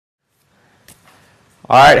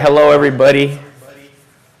All right, hello everybody.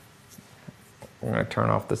 I'm going to turn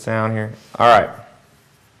off the sound here. All right.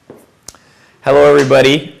 Hello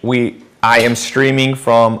everybody. I am streaming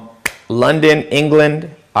from London,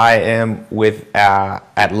 England. I am with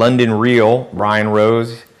at London Real, Brian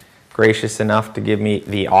Rose, gracious enough to give me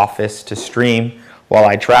the office to stream while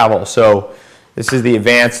I travel. So this is the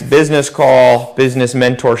advanced business call, business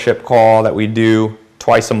mentorship call that we do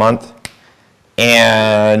twice a month.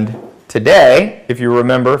 And today, if you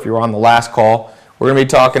remember, if you were on the last call, we're going to be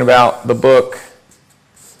talking about the book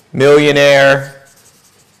Millionaire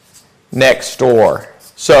Next Door.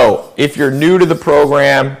 So if you're new to the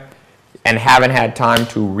program and haven't had time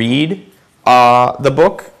to read the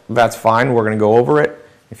book, that's fine. We're going to go over it.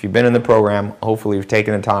 If you've been in the program, hopefully you've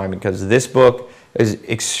taken the time, because this book is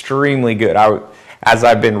extremely good. As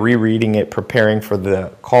I've been rereading it, preparing for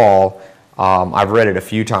the call, I've read it a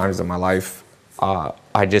few times in my life.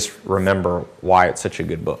 I just remember why it's such a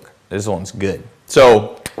good book. This one's good.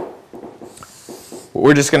 So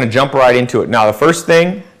we're just going to jump right into it. Now, the first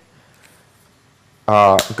thing,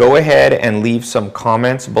 go ahead and leave some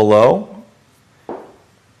comments below.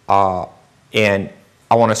 And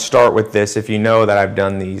I want to start with this. If you know that I've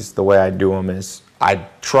done these, the way I do them is I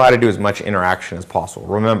try to do as much interaction as possible.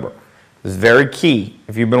 Remember, this is very key.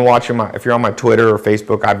 If you've been watching if you're on my Twitter or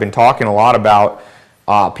Facebook, I've been talking a lot about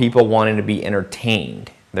people wanting to be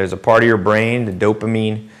entertained. There's a part of your brain, the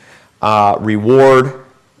dopamine reward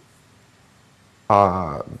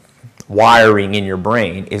wiring in your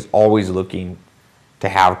brain is always looking to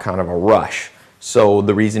have kind of a rush. So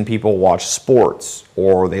the reason people watch sports,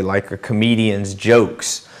 or they like a comedian's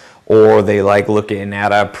jokes, or they like looking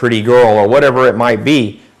at a pretty girl, or whatever it might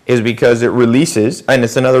be, is because it releases, and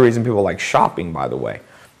it's another reason people like shopping, by the way.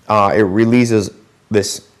 It releases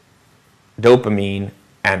this dopamine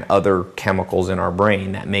and other chemicals in our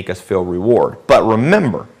brain that make us feel reward. But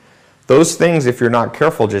remember, those things, if you're not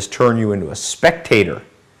careful, just turn you into a spectator.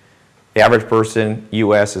 The average person,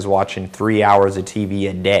 U.S., is watching 3 hours of TV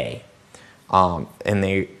a day. And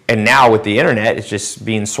now with the internet, it's just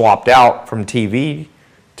being swapped out from TV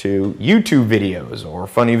to YouTube videos or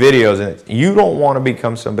funny videos. And you don't want to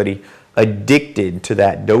become somebody addicted to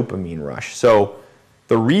that dopamine rush. So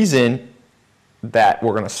the reason that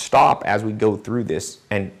we're going to stop as we go through this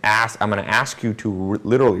and I'm going to ask you to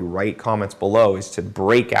literally write comments below, is to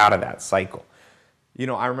break out of that cycle. You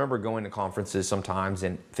know, I remember going to conferences sometimes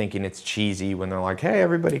and thinking it's cheesy when they're like, hey,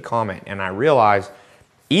 everybody comment. And I realize,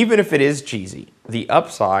 even if it is cheesy, the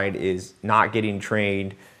upside is not getting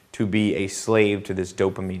trained to be a slave to this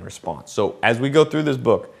dopamine response. So as we go through this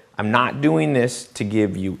book, I'm not doing this to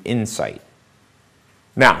give you insight.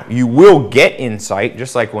 Now, you will get insight,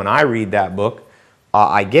 just like when I read that book,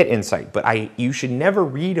 I get insight. But you should never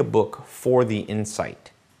read a book for the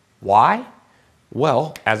insight. Why?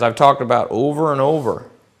 Well, as I've talked about over and over,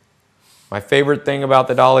 my favorite thing about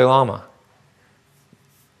the Dalai Lama,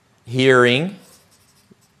 hearing.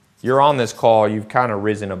 You're on this call, you've kind of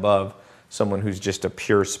risen above someone who's just a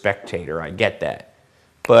pure spectator. I get that.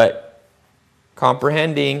 But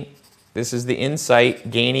comprehending, this is the insight,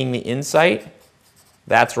 gaining the insight,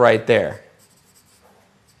 that's right there.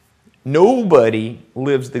 Nobody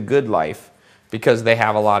lives the good life because they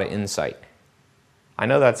have a lot of insight. I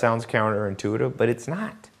know that sounds counterintuitive, but it's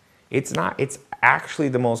not. It's not. It's actually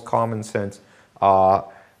the most common sense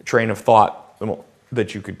train of thought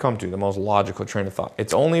that you could come to, the most logical train of thought.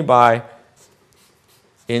 It's only by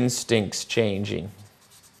instincts changing.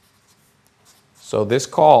 So this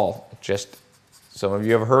call, just, some of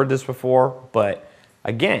you have heard this before, but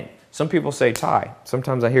again, some people say, Ty,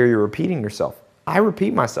 sometimes I hear you repeating yourself. I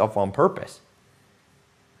repeat myself on purpose.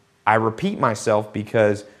 I repeat myself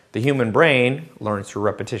because the human brain learns through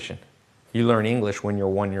repetition. You learn English when you're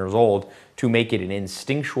 1 year old to make it an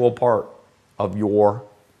instinctual part of your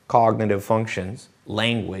cognitive functions,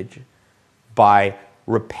 language, by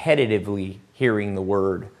repetitively hearing the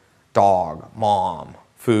word dog, mom,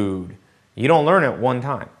 food. You don't learn it one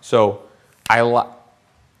time. So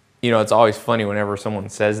it's always funny whenever someone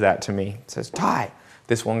says that to me. It says, Ty,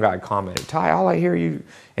 this one guy commented, Ty, all I hear you,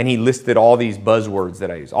 and he listed all these buzzwords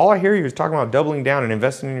that I use. All I hear you is talking about doubling down and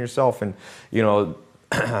investing in yourself, and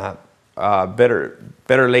better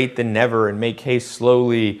late than never, and make haste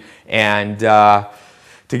slowly, and to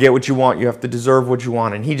get what you want, you have to deserve what you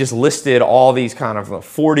want. And he just listed all these kind of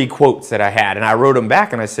 40 quotes that I had, and I wrote them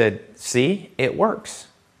back and I said, see, it works,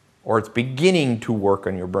 or it's beginning to work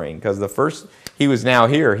on your brain, because the first, he was now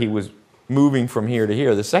here, he was moving from here to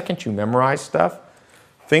here. The second you memorize stuff,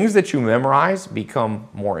 things that you memorize become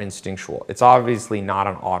more instinctual. It's obviously not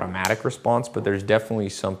an automatic response, but there's definitely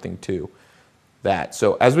something to that.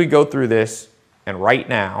 So as we go through this, and right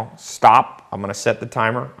now, stop. I'm going to set the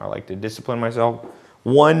timer. I like to discipline myself.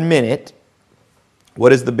 1 minute.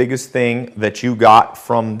 What is the biggest thing that you got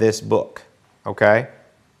from this book? Okay?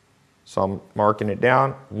 So I'm marking it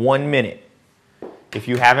down. 1 minute. If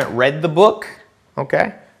you haven't read the book,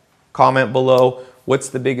 okay, comment below. What's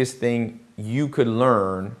the biggest thing you could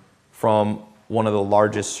learn from one of the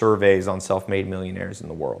largest surveys on self-made millionaires in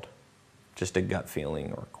the world? Just a gut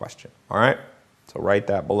feeling or question. All right? So write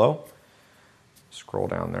that below. Scroll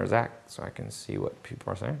down there, Zach, so I can see what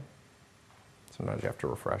people are saying. Sometimes you have to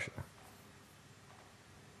refresh it.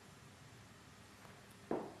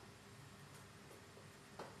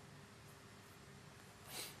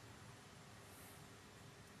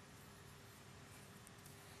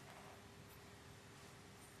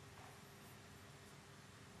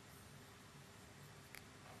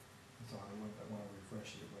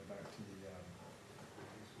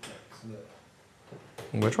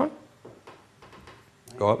 Which one?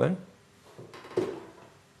 Go up then. For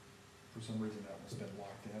some reason that one's been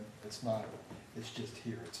locked in. It's not, it's just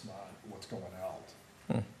here. It's not what's going out.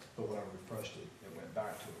 But when I refreshed it, it went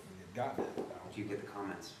back to it. We had gotten it. Did you get the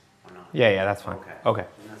comments or not? Yeah, that's fine. Okay. Okay.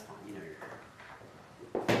 And that's fine. You know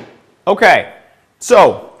you're here. Okay.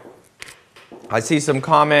 So, I see some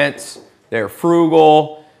comments. They're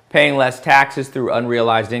frugal, paying less taxes through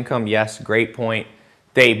unrealized income. Yes, great point.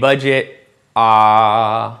 They budget.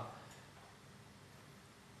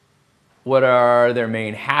 What are their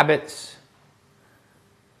main habits?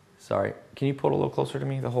 Sorry, can you pull it a little closer to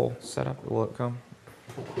me, the whole setup? Will it come?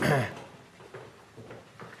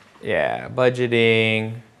 Yeah,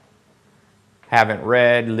 budgeting. Haven't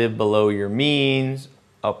read, live below your means.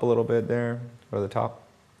 Up a little bit there, go to the top.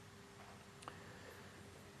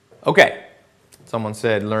 Okay, someone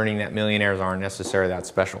said learning that millionaires aren't necessarily that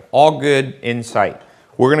special. All good insight.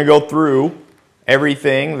 We're going to go through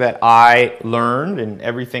everything that I learned and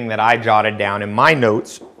everything that I jotted down in my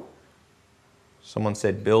notes. Someone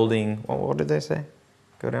said building, what did they say?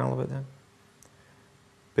 Go down a little bit then.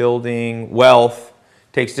 Building wealth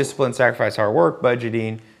takes discipline, sacrifice, hard work,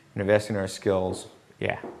 budgeting, and investing in our skills.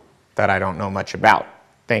 Yeah, that I don't know much about.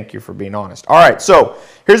 Thank you for being honest. All right, so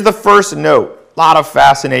here's the first note. A lot of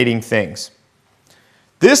fascinating things.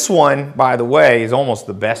 This one, by the way, is almost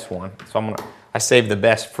the best one. So I saved the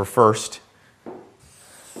best for first.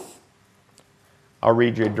 I'll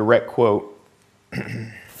read you a direct quote.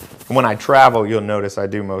 When I travel, you'll notice I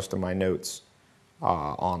do most of my notes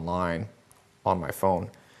online on my phone.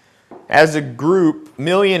 As a group,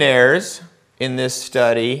 millionaires in this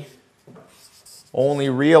study only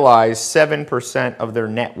realize 7% of their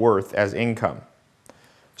net worth as income.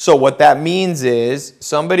 So what that means is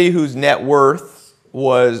somebody whose net worth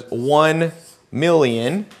was 1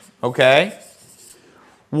 million, okay,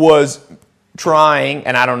 was trying,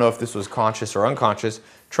 and I don't know if this was conscious or unconscious,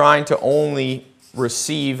 trying to only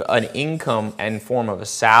receive an income in form of a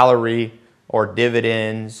salary or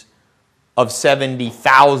dividends of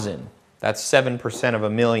 70,000. That's 7% of a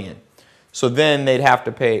million. So then they'd have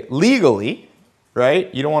to pay legally,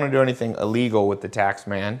 right? You don't want to do anything illegal with the tax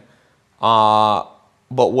man. But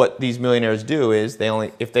what these millionaires do is they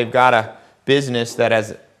only, if they've got a business that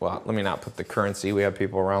has, well, let me not put the currency. We have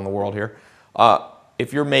people around the world here.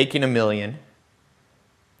 If you're making $1 million,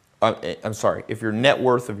 I'm sorry, if your net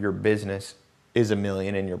worth of your business is $1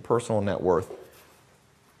 million and your personal net worth,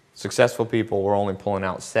 successful people were only pulling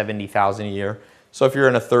out $70,000 a year. So if you're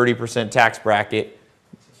in a 30% tax bracket,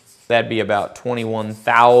 that'd be about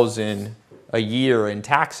 $21,000 a year in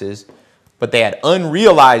taxes, but they had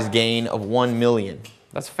unrealized gain of $1 million.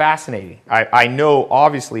 That's fascinating. I know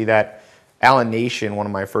obviously that Alan Nation, one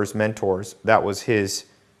of my first mentors, that was his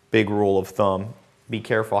big rule of thumb. Be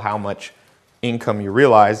careful how much income you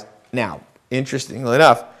realize. Now, interestingly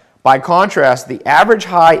enough, by contrast, the average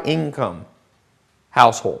high income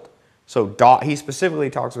household, so he specifically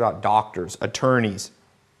talks about doctors, attorneys,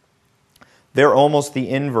 they're almost the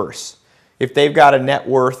inverse. If they've got a net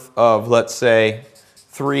worth of, let's say,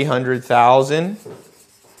 $300,000,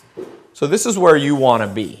 so this is where you want to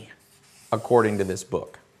be, according to this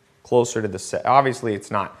book, closer to the set. Obviously,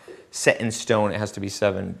 it's not set in stone. It has to be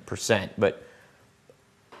 7%, but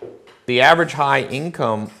the average high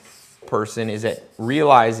income person is at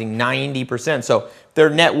realizing 90%. So if their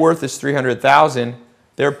net worth is $300,000,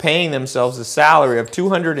 they're paying themselves a salary of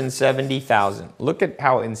 $270,000. Look at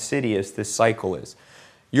how insidious this cycle is.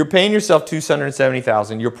 You're paying yourself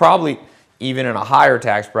 $270,000. You're probably even in a higher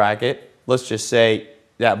tax bracket. Let's just say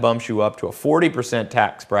that bumps you up to a 40%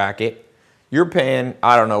 tax bracket. You're paying,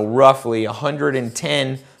 I don't know, roughly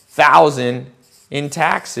 $110,000 in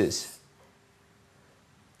taxes,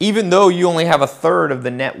 even though you only have a third of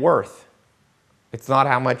the net worth. It's not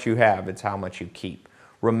how much you have, it's how much you keep.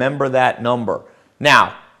 Remember that number.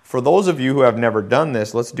 Now, for those of you who have never done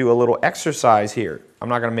this, let's do a little exercise here. I'm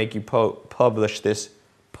not going to make you publish this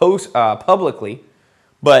publicly,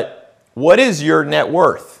 but what is your net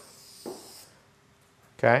worth?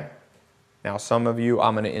 Okay? Now, some of you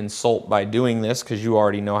I'm going to insult by doing this because you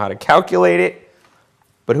already know how to calculate it,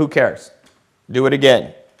 but who cares? Do it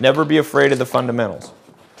again. Never be afraid of the fundamentals.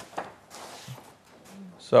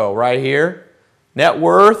 So right here, net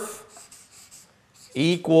worth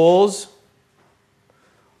equals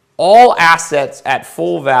all assets at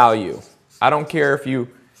full value. I don't care if you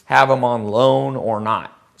have them on loan or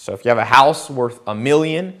not. So if you have a house worth $1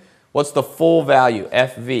 million, what's the full value,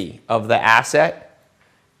 FV, of the asset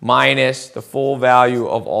minus the full value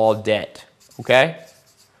of all debt, okay?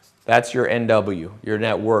 That's your NW, your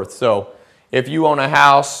net worth. So if you own a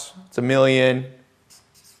house, it's $1 million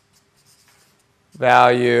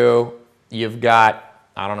value, you've got,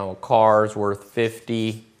 I don't know, a car's worth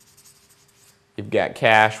 50, you've got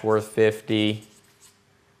cash worth 50,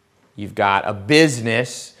 you've got a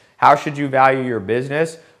business. How should you value your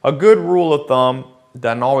business? A good rule of thumb,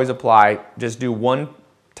 doesn't always apply, just do 1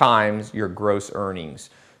 times your gross earnings.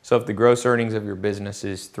 So if the gross earnings of your business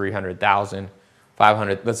is 300,000,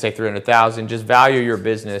 500, let's say 300,000, just value your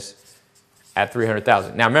business at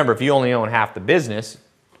 300,000. Now remember, if you only own half the business,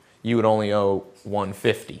 you would only owe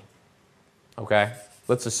 150. Okay?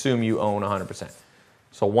 Let's assume you own 100%.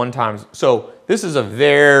 So 1 times, so this is a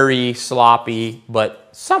very sloppy but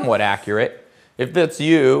somewhat accurate. If that's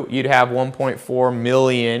you, you'd have 1.4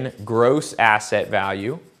 million gross asset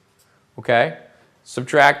value. Okay?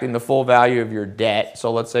 Subtracting the full value of your debt.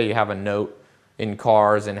 So let's say you have a note in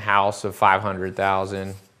cars and house of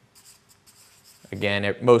 500,000.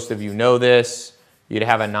 Again, most of you know this. You'd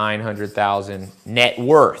have a 900,000 net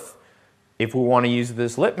worth. If we want to use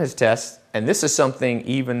this litmus test, and this is something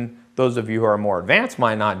even those of you who are more advanced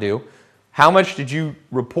might not do, how much did you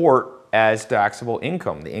report as taxable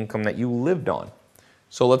income, the income that you lived on?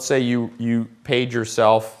 So let's say you paid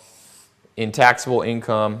yourself in taxable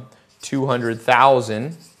income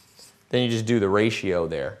 200,000, then you just do the ratio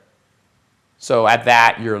there. So at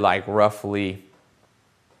that, you're like roughly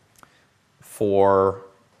for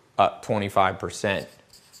 25%.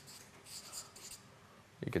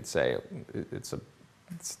 You could say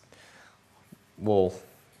we'll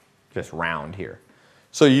just round here.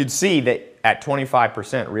 So you'd see that at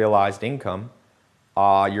 25% realized income,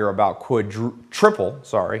 you're about triple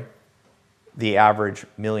the average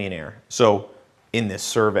millionaire. So in this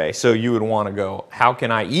survey, so you would want to go, how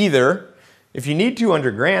can I either, if you need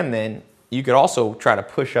 200 grand, then you could also try to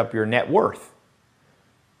push up your net worth.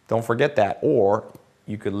 Don't forget that. Or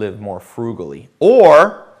you could live more frugally.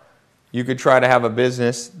 Or you could try to have a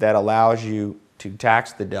business that allows you to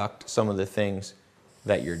tax deduct some of the things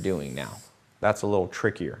that you're doing now. That's a little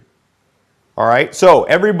trickier. All right, so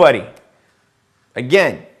everybody,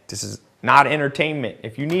 again, this is not entertainment.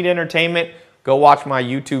 If you need entertainment, go watch my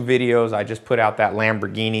YouTube videos. I just put out that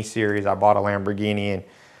Lamborghini series. I bought a Lamborghini and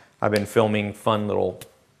I've been filming fun little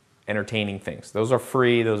entertaining things. Those are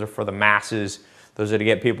free. Those are for the masses. Those are to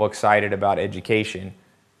get people excited about education.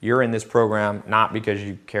 You're in this program not because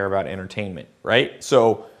you care about entertainment, right?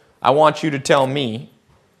 So I want you to tell me,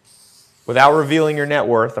 without revealing your net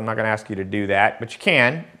worth, I'm not going to ask you to do that, but you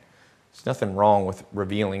can. There's nothing wrong with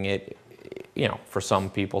revealing it. You know, for some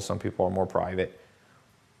people are more private.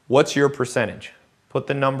 What's your percentage? Put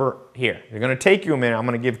the number here. You're going to take you a minute. I'm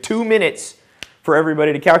going to give 2 minutes for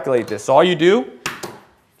everybody to calculate this. So all you do,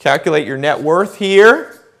 calculate your net worth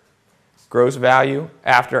here, gross value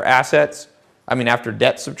after assets, after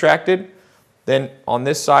debt subtracted. Then on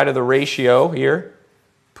this side of the ratio here,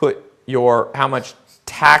 put how much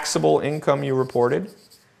taxable income you reported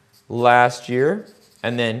last year,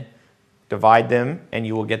 and then divide them, and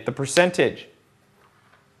you will get the percentage.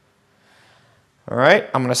 All right,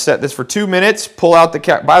 I'm going to set this for 2 minutes. Pull out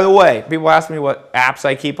the By the way, people ask me what apps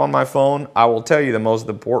I keep on my phone. I will tell you the most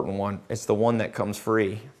important one. It's the one that comes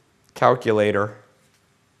free. Calculator.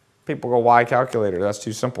 People go, why calculator? That's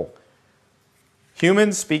too simple.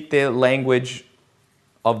 Humans speak the language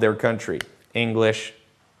of their country. English.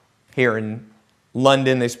 Here in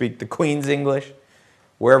London, they speak the Queen's English.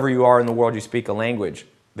 Wherever you are in the world, you speak a language.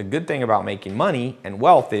 The good thing about making money and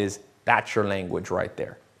wealth is that's your language right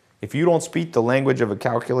there. If you don't speak the language of a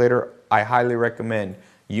calculator, I highly recommend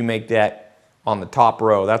you make that on the top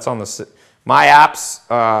row. That's on my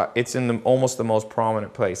apps. It's in almost the most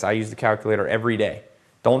prominent place. I use the calculator every day.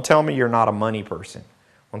 Don't tell me you're not a money person.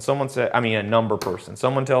 When someone said, a number person.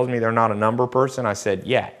 Someone tells me they're not a number person, I said,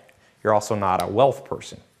 yeah, you're also not a wealth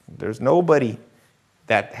person. There's nobody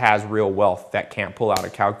that has real wealth that can't pull out a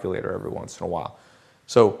calculator every once in a while.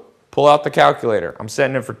 So pull out the calculator. I'm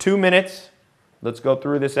setting it for 2 minutes. Let's go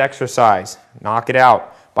through this exercise. Knock it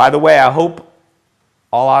out. By the way, I hope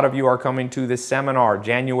a lot of you are coming to this seminar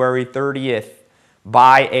January 30th.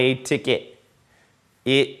 Buy a ticket.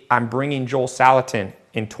 I'm bringing Joel Salatin.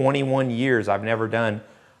 In 21 years, I've never done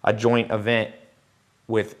a joint event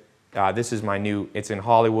with, this is my new, it's in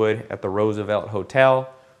Hollywood at the Roosevelt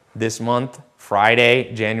Hotel this month,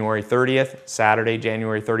 Friday, January 30th, Saturday,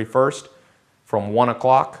 January 31st, from 1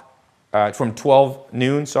 o'clock, from 12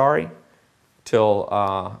 noon, sorry, till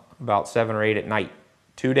about 7 or 8 at night.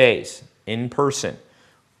 2 days in person.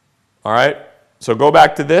 All right, so go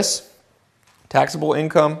back to this. Taxable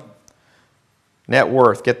income, net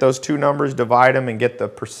worth. Get those two numbers, divide them, and get the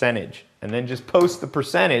percentage. And then just post the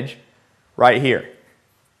percentage right here.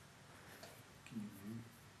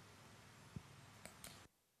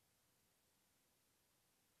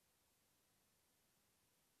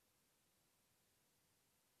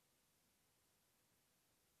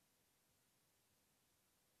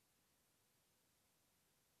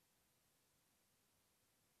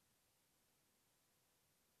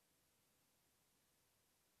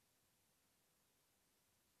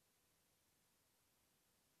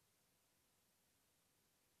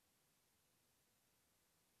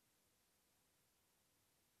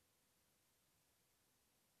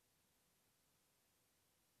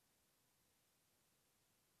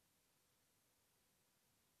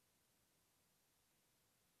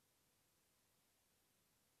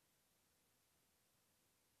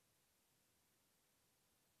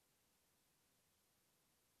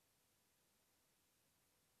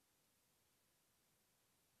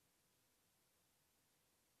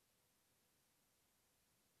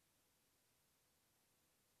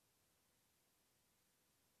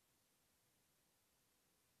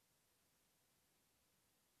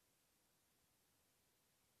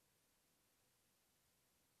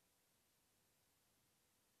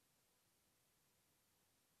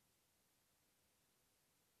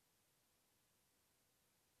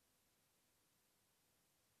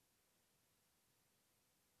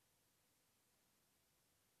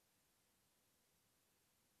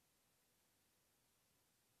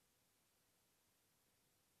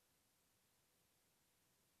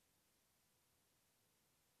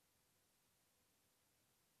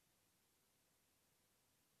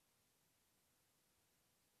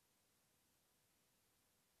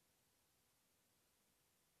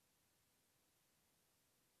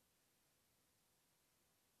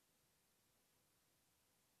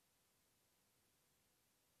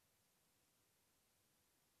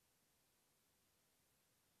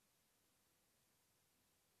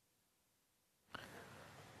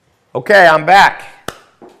 Okay, I'm back.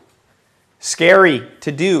 Scary to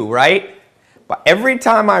do, right? But every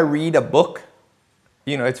time I read a book,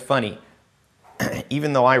 you know, it's funny.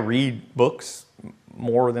 Even though I read books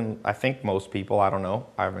more than I think most people, I don't know.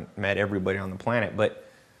 I haven't met everybody on the planet, but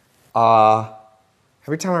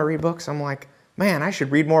every time I read books, I'm like, man, I should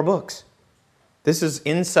read more books. This is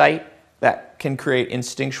insight that can create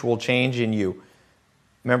instinctual change in you.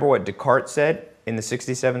 Remember what Descartes said in the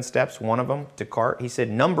 67 steps? One of them, Descartes, he said,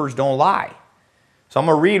 numbers don't lie. So I'm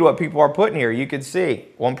going to read what people are putting here. You can see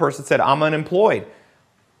one person said, I'm unemployed.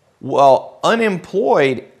 Well,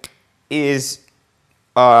 unemployed is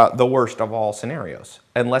the worst of all scenarios,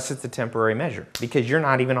 unless it's a temporary measure, because you're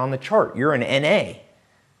not even on the chart. You're an NA.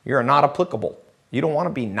 You're not applicable. You don't want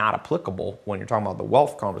to be not applicable when you're talking about the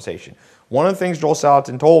wealth conversation. One of the things Joel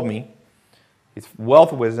Salatin told me, it's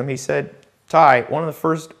wealth wisdom, he said, Ty, one of the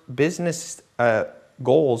first business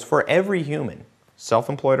goals for every human,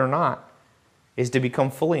 self-employed or not, is to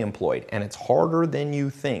become fully employed. And it's harder than you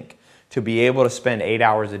think to be able to spend 8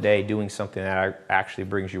 hours a day doing something that actually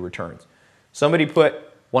brings you returns. Somebody put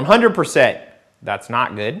 100%. That's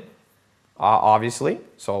not good, obviously.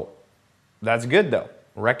 So that's good, though.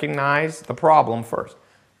 Recognize the problem first.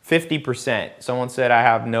 50%. Someone said, I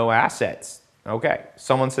have no assets. Okay.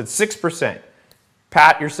 Someone said 6%.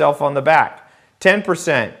 Pat yourself on the back.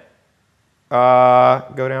 10%. Go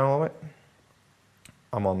down a little bit.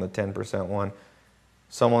 I'm on the 10% one.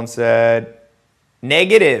 Someone said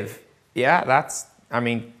negative. Yeah, that's, I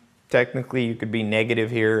mean, technically you could be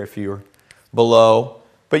negative here if you're below.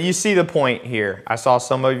 But you see the point here. I saw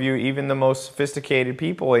some of you, even the most sophisticated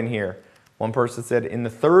people in here. One person said in the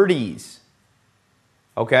 30s.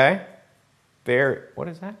 Okay? What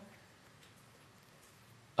is that?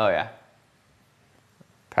 Oh, yeah.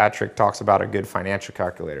 Patrick talks about a good financial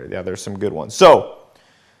calculator. Yeah, there's some good ones. So,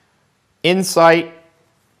 insight,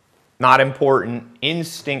 Not important.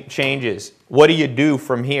 Instinct changes. What do you do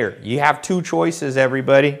from here? You have two choices,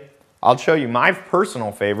 everybody. I'll show you my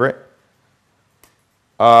personal favorite.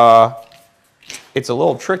 It's a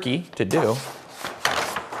little tricky to do.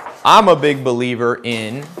 I'm a big believer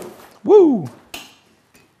in, woo.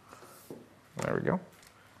 There we go.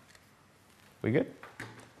 We good?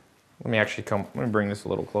 Let me bring this a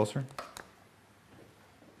little closer.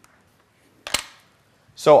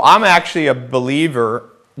 So I'm actually a believer,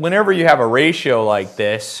 whenever you have a ratio like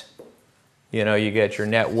this, you know, you get your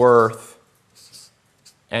net worth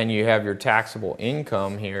and you have your taxable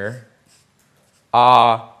income here.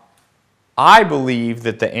 I believe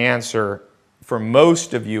that the answer for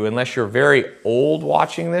most of you, unless you're very old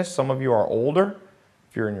watching this, some of you are older,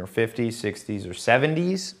 if you're in your 50s, 60s, or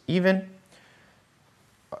 70s even,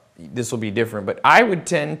 this will be different, but I would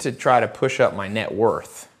tend to try to push up my net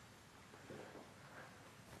worth.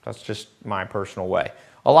 That's just my personal way.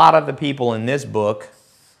 A lot of the people in this book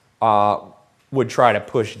would try to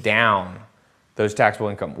push down those taxable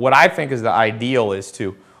income. What I think is the ideal is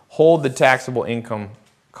to hold the taxable income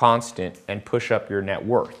constant and push up your net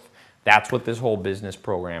worth. That's what this whole business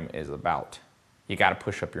program is about. You got to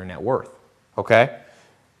push up your net worth, okay?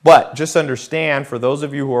 But just understand, for those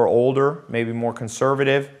of you who are older, maybe more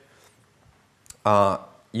conservative,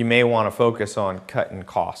 you may want to focus on cutting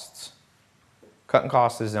costs. Cutting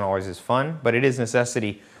costs isn't always as fun, but it is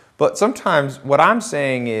necessity. But sometimes what I'm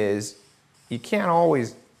saying is you can't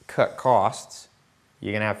always cut costs.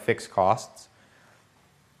 You're going to have fixed costs.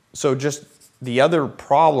 So just the other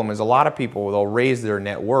problem is a lot of people, they'll raise their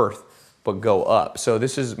net worth but go up. So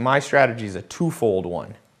this is, my strategy is a twofold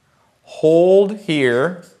one. Hold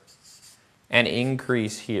here and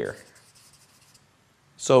increase here.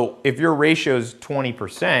 So if your ratio is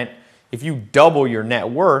 20%, if you double your net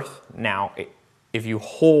worth, now if you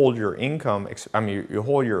hold your income, you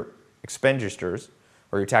hold your expenditures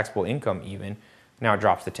or your taxable income even, now it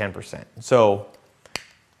drops to 10%. So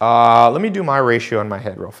let me do my ratio in my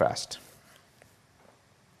head real fast.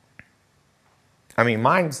 I mean,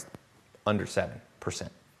 mine's under 7%.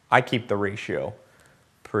 I keep the ratio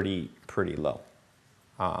pretty low.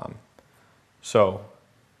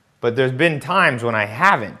 But there's been times when I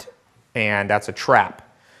haven't, and that's a trap.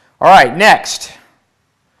 All right, next.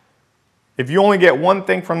 If you only get one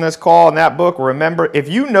thing from this call in that book, remember, if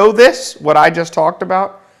you know this, what I just talked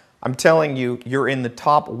about, I'm telling you, you're in the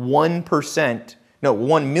top 1%, no,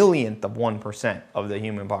 1/1,000,000th of 1% of the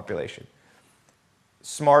human population.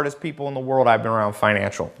 Smartest people in the world I've been around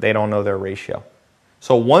financial, they don't know their ratio.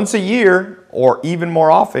 So once a year, or even more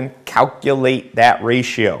often, calculate that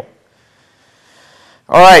ratio.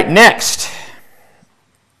 All right, next.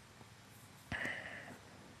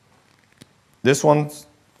 This one's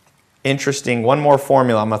interesting. One more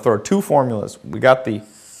formula. I'm going to throw two formulas. We got the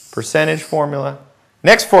percentage formula.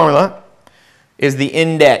 Next formula is the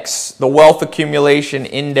index, the wealth accumulation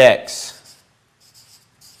index.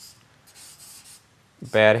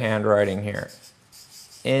 Bad handwriting here.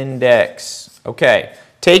 Index. Okay.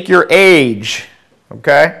 Take your age.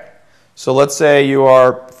 Okay. So let's say you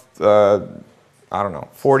are, I don't know,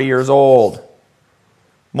 40 years old.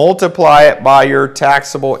 Multiply it by your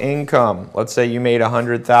taxable income. Let's say you made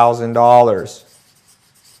 $100,000.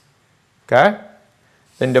 Okay?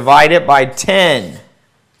 Then divide it by 10.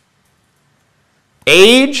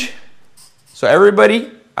 Age. So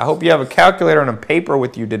everybody, I hope you have a calculator and a paper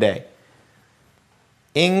with you today.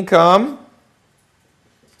 Income.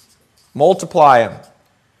 Multiply them.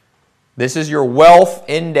 This is your wealth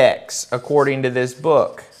index according to this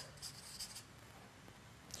book.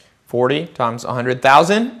 40 times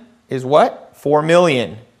 100,000 is what? 4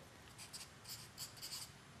 million.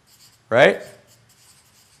 Right?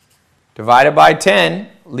 Divided by 10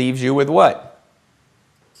 leaves you with what?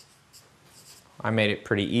 I made it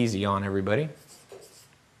pretty easy on everybody.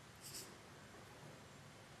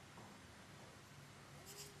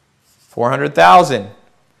 $400,000.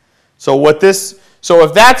 So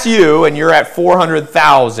if that's you and you're at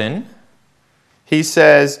 400,000, he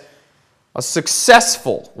says a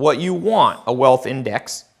successful, what you want, a wealth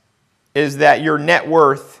index, is that your net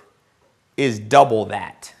worth is double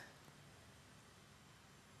that.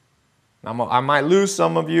 I might lose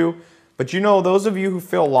some of you, but you know, those of you who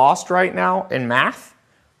feel lost right now in math,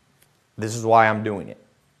 this is why I'm doing it.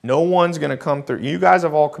 No one's going to come through. You guys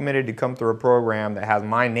have all committed to come through a program that has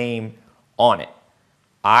my name on it.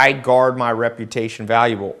 I guard my reputation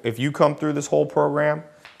valuable. If you come through this whole program,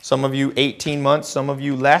 some of you 18 months, some of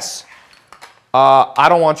you less, I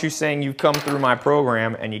don't want you saying you've come through my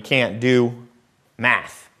program and you can't do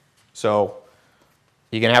math. So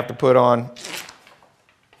you're going to have to put on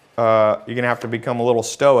you're going to have to become a little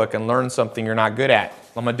stoic and learn something you're not good at.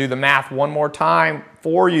 I'm going to do the math one more time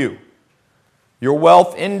for you. Your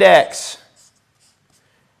wealth index,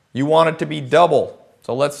 you want it to be double.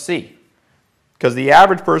 So let's see. Because the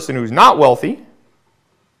average person who's not wealthy,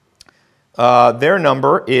 their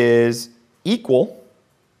number is equal,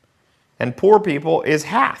 and poor people is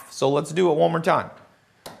half. So let's do it one more time.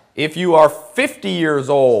 If you are 50 years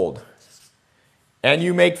old and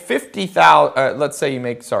you make 50,000, let's say you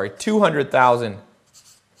make, 200,000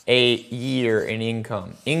 a year in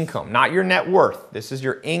income. Income, not your net worth. This is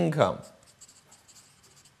your income.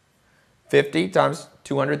 50 times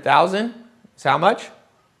 200,000 is how much?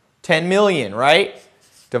 10 million, right?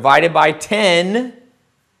 Divided by 10.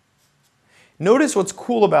 Notice what's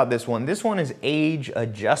cool about this one. This one is age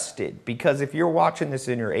adjusted, because if you're watching this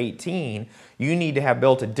and you're 18, you need to have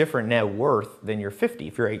built a different net worth than you're 50.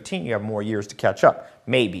 If you're 18, you have more years to catch up.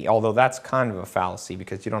 Maybe, although that's kind of a fallacy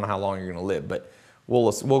because you don't know how long you're going to live, but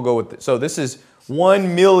we'll go with it. So this is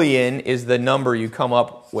 1 million is the number you come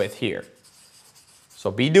up with here.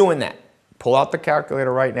 So be doing that. Pull out the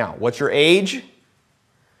calculator right now. What's your age?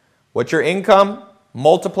 What's your income?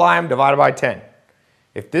 Multiply them, divided by 10.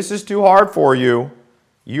 If this is too hard for you,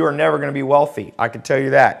 you are never going to be wealthy. I can tell you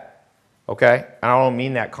that. Okay? I don't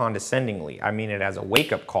mean that condescendingly. I mean it as a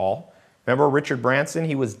wake-up call. Remember Richard Branson?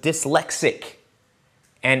 He was dyslexic.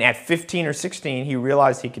 And at 15 or 16, he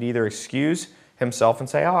realized he could either excuse himself and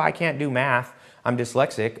say, oh, I can't do math, I'm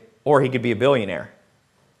dyslexic, or he could be a billionaire.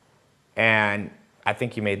 And I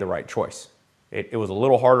think he made the right choice. It was a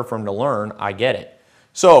little harder for him to learn. I get it.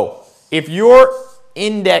 So if your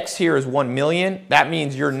index here is 1 million, that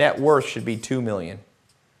means your net worth should be 2 million.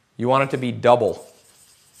 You want it to be double.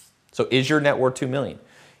 So is your net worth 2 million?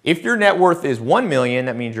 If your net worth is 1 million,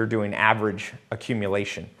 that means you're doing average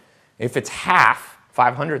accumulation. If it's half,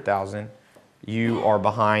 500,000, you are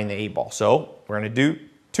behind the 8 ball. So we're going to do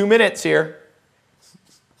 2 minutes here.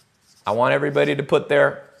 I want everybody to put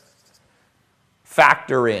their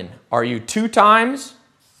factor in. Are you 2 times?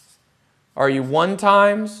 Are you 1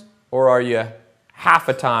 times? Or are you half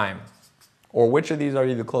a time? Or which of these are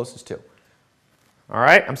you the closest to? All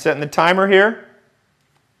right, I'm setting the timer here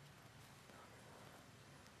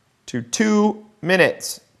to 2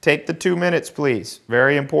 minutes. Take the 2 minutes, please.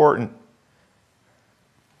 Very important.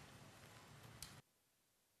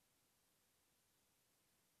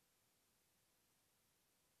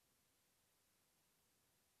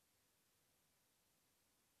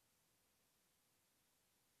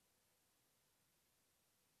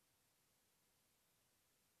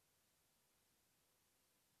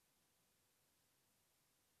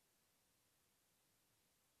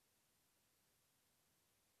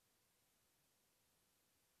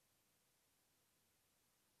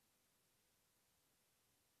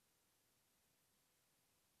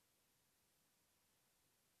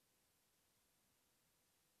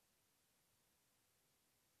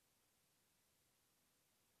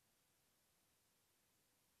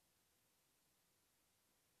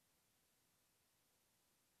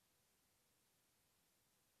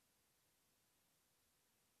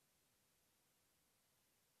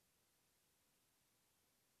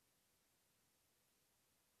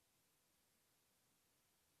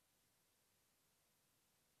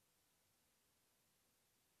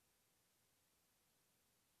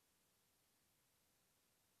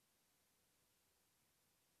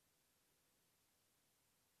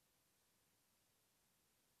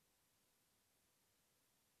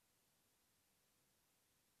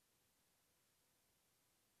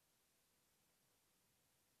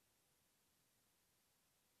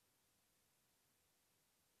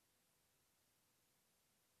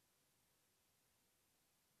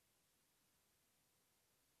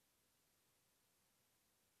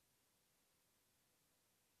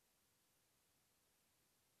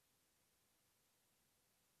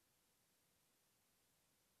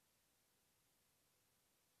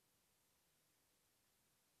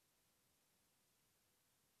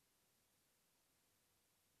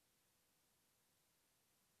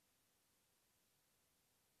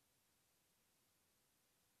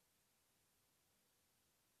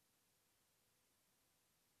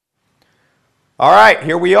 All right,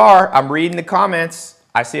 here we are. I'm reading the comments.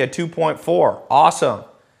 I see a 2.4. Awesome.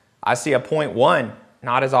 I see a 0.1.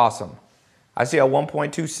 Not as awesome. I see a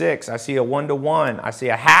 1.26. I see a 1-to-1. I see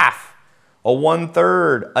a half, a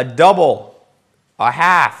 1/3, a double, a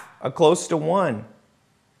half, a close to 1.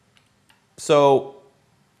 So,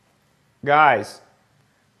 guys,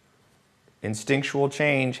 instinctual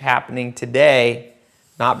change happening today,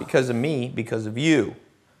 not because of me, because of you.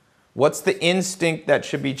 What's the instinct that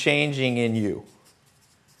should be changing in you?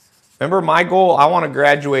 Remember my goal, I want to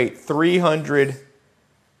graduate 300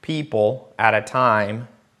 people at a time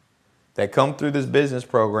that come through this business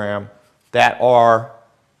program that are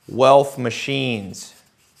wealth machines.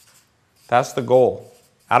 That's the goal.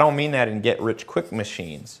 I don't mean that in get rich quick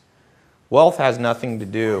machines. Wealth has nothing to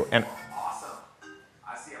do. And Awesome.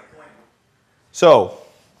 I see a point. so,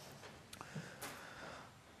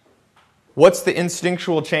 what's the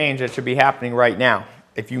instinctual change that should be happening right now?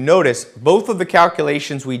 If you notice, both of the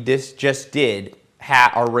calculations we just did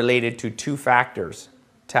are related to two factors: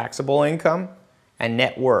 taxable income and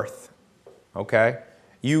net worth. Okay?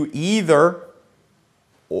 You either,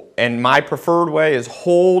 and my preferred way is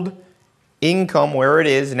hold income where it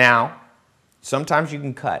is now. Sometimes you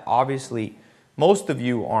can cut. Obviously, most of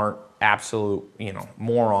you aren't absolute,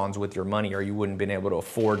 morons with your money, or you wouldn't have been able to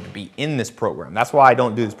afford to be in this program. That's why I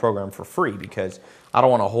don't do this program for free, because I don't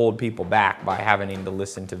want to hold people back by having to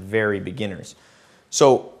listen to very beginners.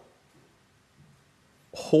 So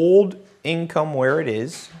hold income where it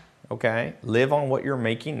is, okay? Live on what you're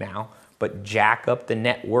making now, but jack up the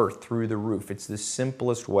net worth through the roof. It's the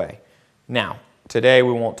simplest way. Now, today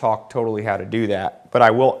we won't talk totally how to do that, but I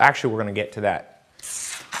will. Actually, we're going to get to that.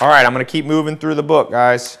 All right, I'm going to keep moving through the book,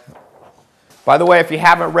 guys. By the way, if you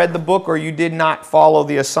haven't read the book or you did not follow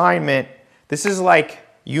the assignment, this is like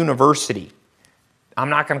university. I'm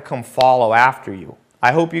not going to come follow after you.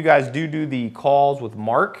 I hope you guys do the calls with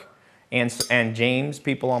Mark and James,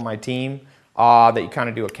 people on my team, that you kind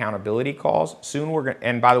of do accountability calls. Soon we're going to,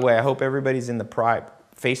 and by the way, I hope everybody's in the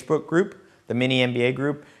Facebook group, the mini MBA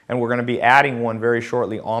group, and we're going to be adding one very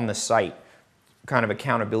shortly on the site, kind of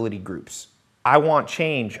accountability groups. I want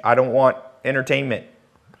change. I don't want entertainment.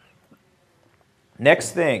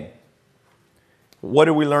 Next thing, what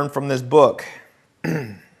do we learn from this book?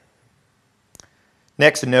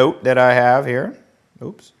 Next note that I have here.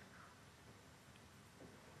 Oops.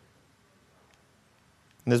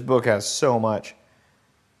 This book has so much.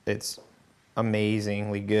 It's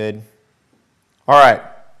amazingly good. All right.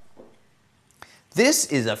 This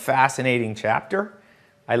is a fascinating chapter.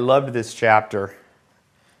 I loved this chapter.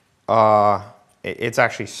 It's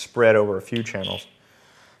actually spread over a few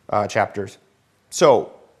chapters.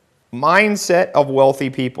 So, mindset of wealthy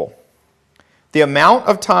people. The amount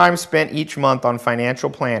of time spent each month on financial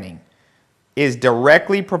planning is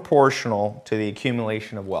directly proportional to the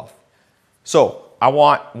accumulation of wealth. So, I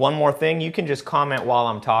want one more thing. You can just comment while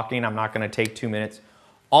I'm talking. I'm not going to take 2 minutes.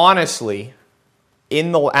 Honestly,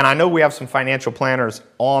 and I know we have some financial planners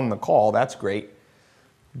on the call. That's great.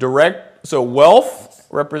 So wealth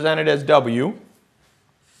represented as W,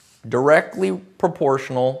 directly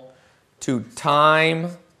proportional to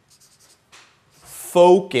time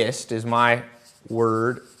focused, is my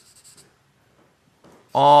word,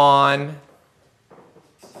 on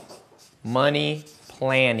money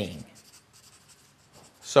planning.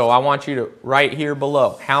 So I want you to write here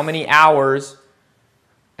below how many hours,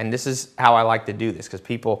 and this is how I like to do this, because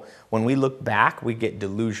people, when we look back, we get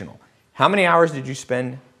delusional. How many hours did you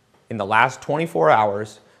spend in the last 24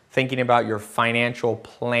 hours thinking about your financial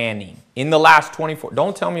planning? In the last 24,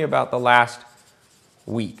 don't tell me about the last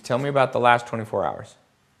week. Tell me about the last 24 hours.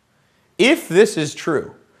 If this is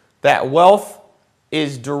true, that wealth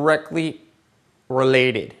is directly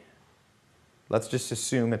related, let's just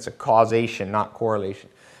assume it's a causation, not correlation.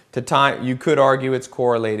 To time, you could argue it's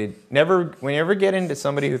correlated. Whenever get into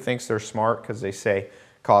somebody who thinks they're smart because they say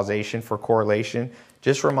causation for correlation,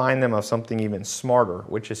 just remind them of something even smarter,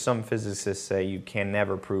 which is some physicists say you can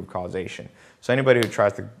never prove causation. So anybody who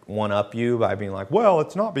tries to one-up you by being like, well,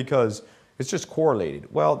 it's not because it's just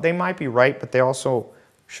correlated. Well, they might be right, but they also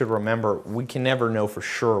should remember we can never know for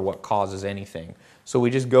sure what causes anything. So we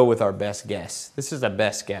just go with our best guess. This is a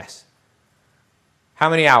best guess. How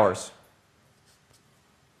many hours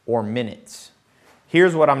or minutes?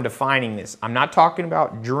 Here's what I'm defining this. I'm not talking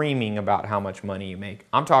about dreaming about how much money you make.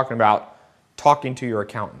 I'm talking about talking to your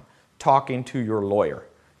accountant, talking to your lawyer,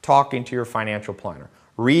 talking to your financial planner,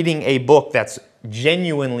 reading a book that's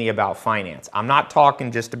genuinely about finance. I'm not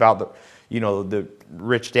talking just about the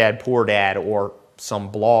Rich Dad, Poor Dad, or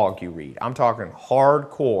some blog you read. I'm talking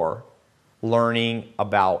hardcore learning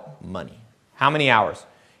about money. How many hours?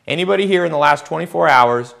 Anybody here in the last 24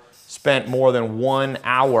 hours spent more than 1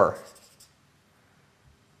 hour?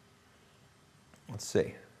 Let's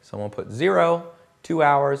see. Someone put 0, 2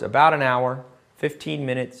 hours, about an hour, 15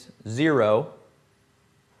 minutes, 0.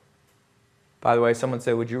 By the way, someone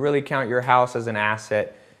said, would you really count your house as an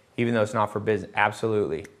asset even though it's not for business?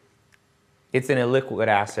 Absolutely. It's an illiquid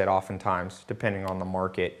asset oftentimes, depending on the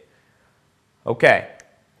market. Okay.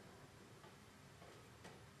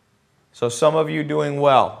 So some of you doing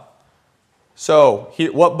well. So,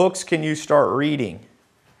 what books can you start reading?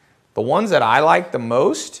 The ones that I like the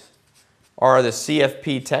most are the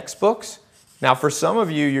CFP textbooks. Now, for some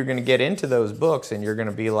of you, you're going to get into those books and you're going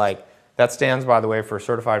to be like, that stands, by the way, for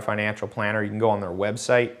Certified Financial Planner. You can go on their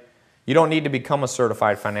website. You don't need to become a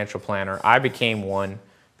certified financial planner. I became one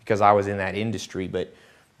because I was in that industry, but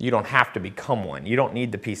you don't have to become one. You don't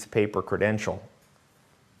need the piece of paper credential.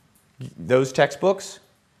 Those textbooks.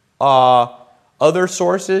 Other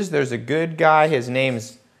sources, there's a good guy. His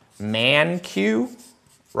name's ManQ,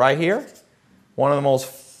 right here. One of the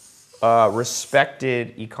most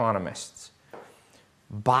respected economists.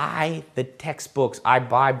 Buy the textbooks. I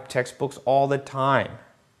buy textbooks all the time.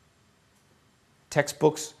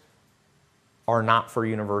 Textbooks are not for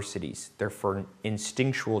universities. They're for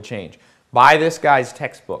instinctual change. Buy this guy's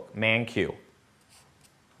textbook, ManQ.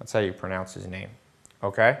 That's how you pronounce his name,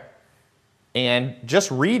 okay? And just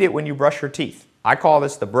read it when you brush your teeth. I call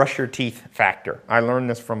this the brush your teeth factor. I learned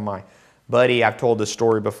this from my buddy. I've told this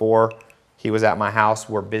story before. He was at my house.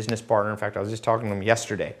 We're business partner. In fact, I was just talking to him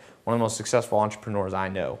yesterday. One of the most successful entrepreneurs I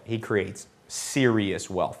know. He creates serious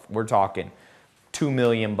wealth. We're talking $2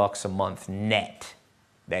 million a month net.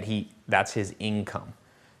 That's his income.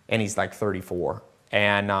 And he's like 34.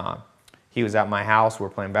 And he was at my house. We're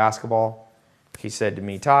playing basketball. He said to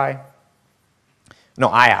me, Ty, no,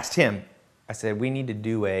 I asked him. I said, we need to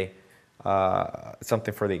do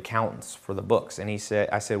something for the accountants for the books. And he said,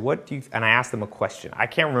 I said, what do you, and I asked him a question. I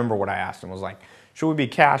can't remember what I asked him. I was like, should we be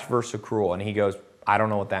cash versus accrual? And he goes, I don't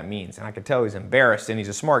know what that means. And I could tell he's embarrassed, and he's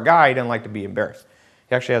a smart guy. He doesn't like to be embarrassed.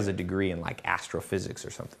 He actually has a degree in like astrophysics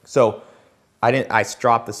or something. So I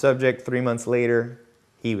dropped the subject. 3 months later,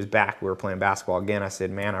 he was back. We were playing basketball again. I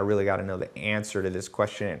said, man, I really got to know the answer to this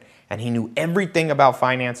question. And he knew everything about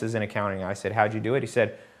finances and accounting. I said, how'd you do it? He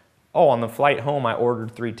said, oh, on the flight home, I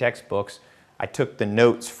ordered 3 textbooks. I took the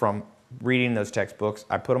notes from reading those textbooks.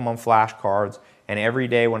 I put them on flashcards. And every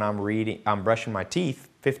day when I'm brushing my teeth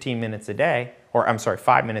 15 minutes a day, or I'm sorry,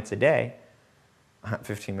 5 minutes a day.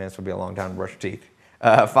 15 minutes would be a long time to brush your teeth.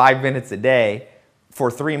 5 minutes a day for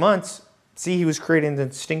 3 months. See, he was creating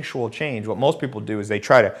instinctual change. What most people do is they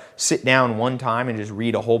try to sit down one time and just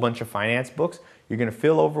read a whole bunch of finance books. You're going to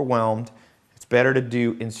feel overwhelmed. It's better to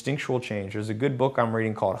do instinctual change. There's a good book I'm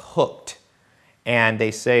reading called Hooked. And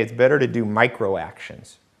they say it's better to do micro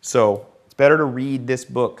actions. So it's better to read this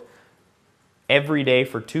book every day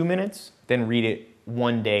for 2 minutes than read it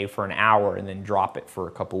one day for an hour and then drop it for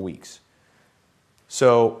a couple weeks.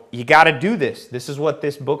 So you got to do this. This is what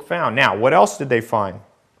this book found. Now, what else did they find?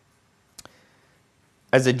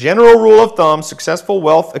 As a general rule of thumb, successful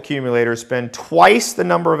wealth accumulators spend twice the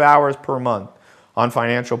number of hours per month on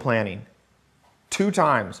financial planning. 2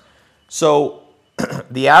 times. So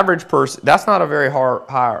the average person, that's not a very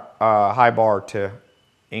high bar to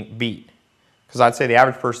beat. Because I'd say the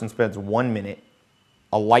average person spends 1 minute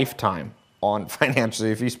a lifetime on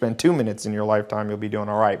financially. If you spend 2 minutes in your lifetime, you'll be doing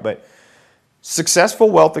all right. But successful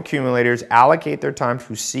wealth accumulators allocate their time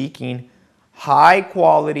to seeking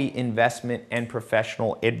high-quality investment and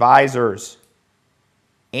professional advisors.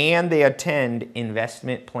 And they attend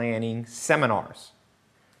investment planning seminars.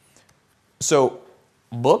 So,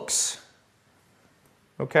 books,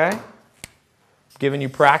 okay? Giving you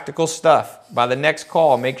practical stuff. By the next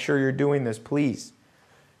call, make sure you're doing this, please.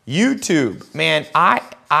 YouTube, man, I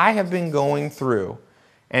have been going through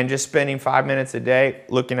and just spending 5 minutes a day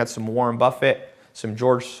looking at some Warren Buffett, some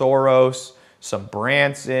George Soros, some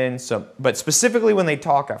Branson, but specifically when they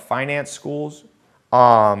talk at finance schools,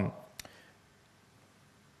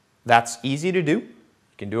 that's easy to do. You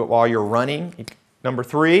can do it while you're running. Number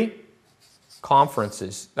 3,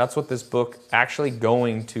 conferences. That's what this book, actually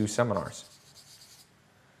going to seminars.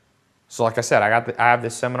 So like I said, I have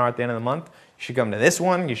this seminar at the end of the month. You should come to this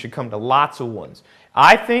one. You should come to lots of ones.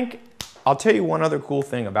 I think, I'll tell you one other cool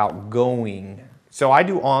thing about going. So I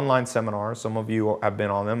do online seminars. Some of you have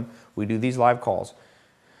been on them. We do these live calls.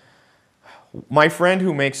 My friend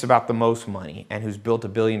who makes about the most money and who's built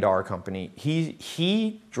 $1 billion company,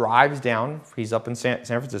 he drives down, he's up in San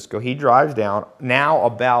Francisco, he drives down now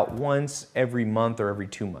about once every month or every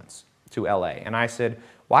 2 months to LA. And I said,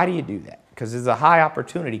 why do you do that? Because there's a high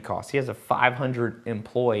opportunity cost. He has a 500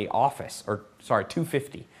 employee office, or sorry,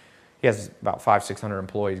 250. He has about 500-600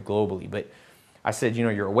 employees globally. But I said, you know,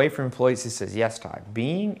 you're away from employees. He says, yes, Ty.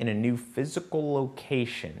 Being in a new physical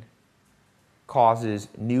location causes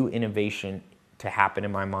new innovation to happen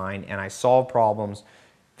in my mind, and I solve problems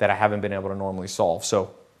that I haven't been able to normally solve.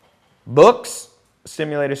 So books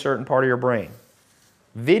stimulate a certain part of your brain.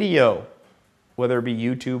 Video, whether it be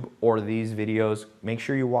YouTube or these videos, make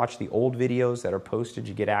sure you watch the old videos that are posted.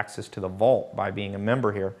 You get access to the vault by being a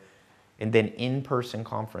member here. and then in-person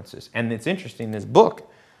conferences. And it's interesting, this book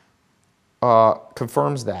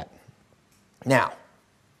confirms that. Now,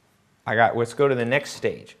 let's go to the next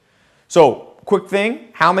stage. So, quick thing,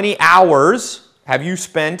 how many hours have you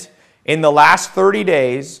spent in the last 30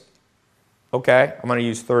 days? Okay, I'm going to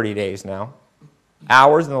use 30 days now.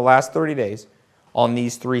 Hours in the last 30 days on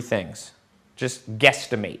these three things. Just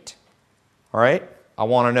guesstimate. All right? I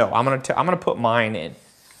want to know. I'm going to put mine in.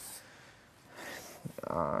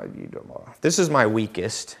 This is my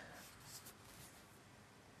weakest.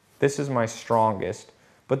 This is my strongest.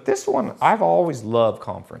 But this one, I've always loved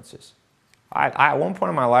conferences. At one point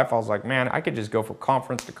in my life, I was like, man, I could just go from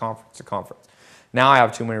conference to conference to conference. Now I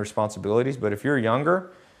have too many responsibilities, but if you're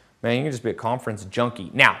younger, man, you can just be a conference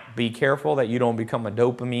junkie. Now, be careful that you don't become a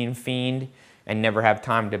dopamine fiend and never have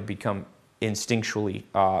time to become someone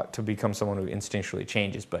who instinctually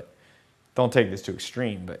changes. But don't take this to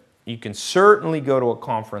extreme, but you can certainly go to a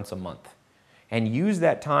conference a month and use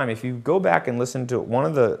that time. If you go back and listen to one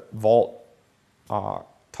of the Vault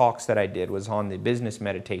talks that I did was on the business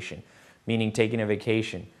meditation, meaning taking a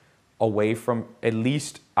vacation away from at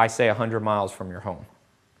least, I say, 100 miles from your home.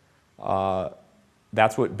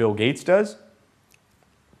 That's what Bill Gates does.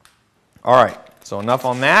 All right, so enough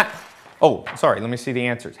on that. Oh, sorry, let me see the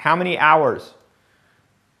answers. How many hours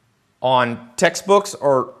on textbooks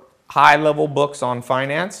or high-level books on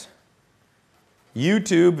finance?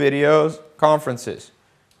 YouTube videos, conferences.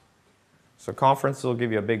 So conferences will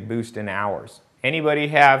give you a big boost in hours. Anybody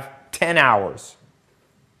have 10 hours?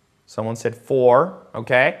 Someone said 4,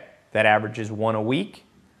 okay? That averages 1 a week.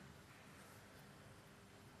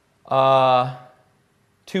 2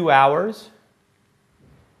 hours.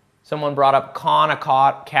 Someone brought up Khan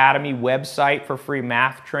Academy website for free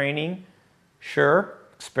math training. Sure,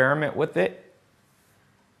 experiment with it.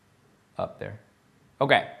 Up there.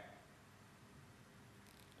 Okay.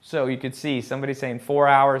 So you could see somebody saying 4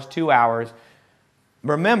 hours, 2 hours.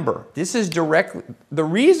 Remember, this is directly, the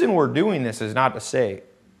reason we're doing this is not to say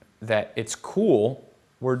that it's cool.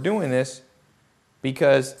 We're doing this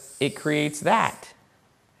because it creates that.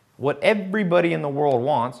 What everybody in the world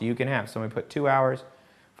wants, you can have. Somebody put 2 hours.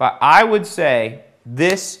 I would say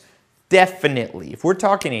this definitely, if we're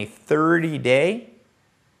talking a 30-day,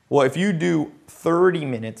 well, if you do 30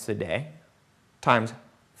 minutes a day times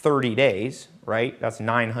 30 days, right? That's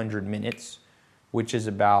 900 minutes, which is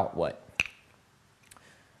about what?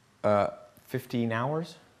 15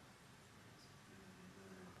 hours?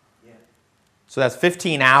 Yeah. So that's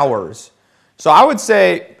 15 hours. So I would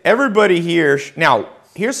say everybody here, now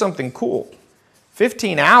here's something cool.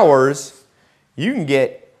 15 hours, you can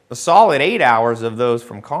get a solid 8 hours of those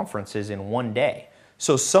from conferences in one day.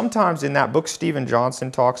 So sometimes in that book Stephen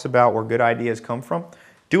Johnson talks about where good ideas come from,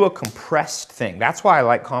 do a compressed thing. That's why I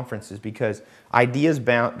like conferences, because ideas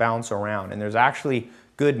bounce around, and there's actually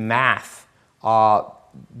good math. I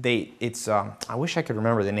wish I could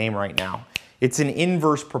remember the name right now. It's an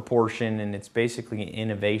inverse proportion, and it's basically an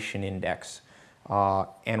innovation index.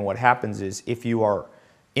 And what happens is if you are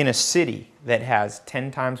in a city that has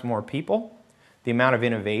 10 times more people, the amount of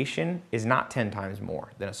innovation is not 10 times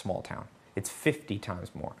more than a small town. It's 50 times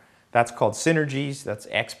more. That's called synergies. That's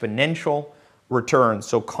exponential returns.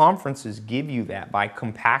 So conferences give you that by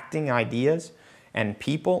compacting ideas and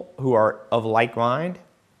people who are of like mind.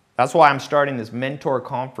 That's why I'm starting this mentor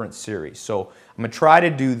conference series. So I'm going to try to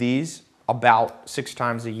do these about 6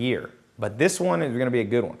 times a year. But this one is going to be a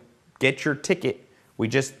good one. Get your ticket. We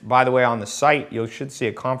just, by the way, on the site, you should see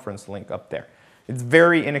a conference link up there. It's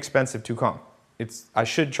very inexpensive to come. I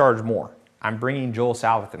should charge more. I'm bringing Joel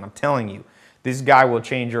Salatin. I'm telling you, this guy will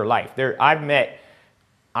change your life.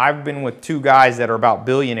 I've been with 2 guys that are about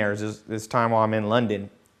billionaires this time while I'm in London.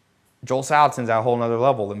 Joel Salatin's at a whole nother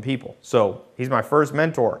level than people. So he's my first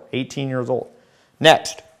mentor, 18 years old.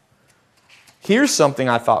 Next, here's something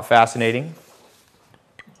I thought fascinating.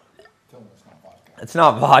 Tell them it's not vodka. It's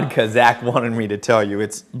not vodka, Zach wanted me to tell you.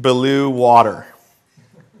 It's blue water.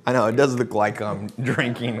 I know, it does look like I'm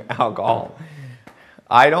drinking alcohol.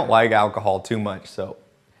 I don't like alcohol too much, so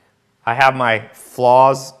I have my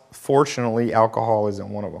flaws. Fortunately, alcohol isn't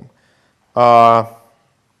one of them.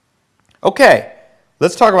 Okay,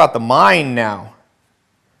 let's talk about the mind now.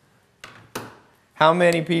 How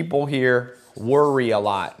many people here worry a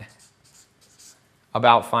lot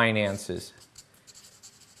about finances?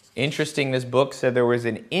 Interesting, this book said there was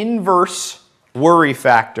an inverse worry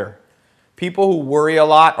factor. People who worry a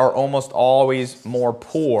lot are almost always more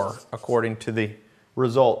poor, according to the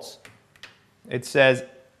results. It says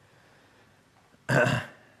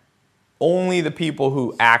only the people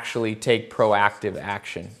who actually take proactive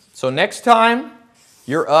action. So next time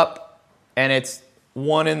you're up and it's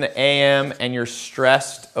 1 in the AM and you're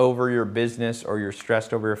stressed over your business or you're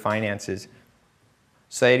stressed over your finances,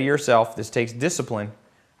 say to yourself, this takes discipline.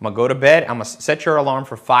 I'm going to go to bed. I'm going to set your alarm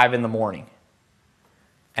for 5 in the morning.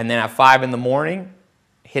 And then at 5 in the morning,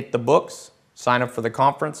 hit the books, sign up for the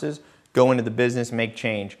conferences, go into the business, make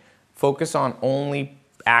change. Focus on only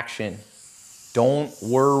action. Don't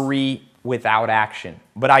worry without action.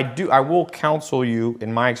 But I will counsel you,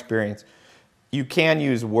 in my experience, you can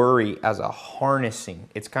use worry as a harnessing.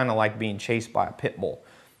 It's kind of like being chased by a pit bull.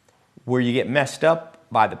 Where you get messed up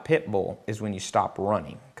by the pit bull is when you stop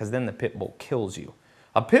running, because then the pit bull kills you.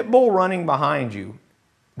 A pit bull running behind you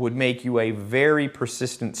would make you a very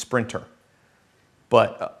persistent sprinter.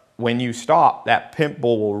 But when you stop, that pit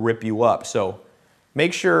bull will rip you up. So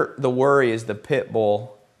make sure the worry is the pit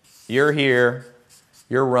bull. You're here,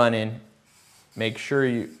 you're running. Make sure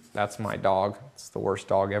you, that's my dog. It's the worst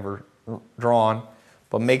dog ever drawn.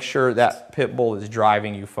 But make sure that pit bull is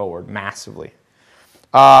driving you forward massively.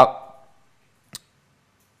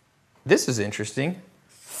 This is interesting.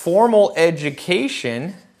 Formal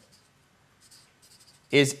education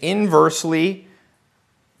is inversely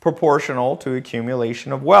proportional to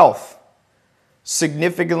accumulation of wealth.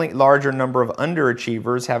 Significantly larger number of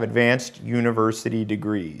underachievers have advanced university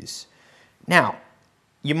degrees. Now,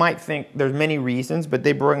 you might think there's many reasons, but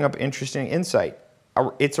they bring up interesting insight.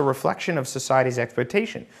 It's a reflection of society's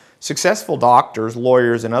expectation. Successful doctors,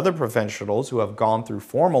 lawyers, and other professionals who have gone through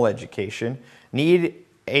formal education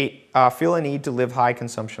feel a need to live high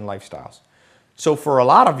consumption lifestyles. So for a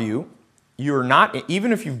lot of you, you're not,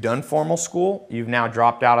 even if you've done formal school, you've now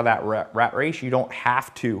dropped out of that rat race, you don't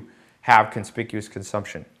have to have conspicuous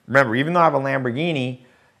consumption. Remember, even though I have a Lamborghini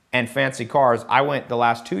and fancy cars, I went the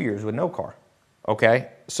last 2 years with no car. Okay?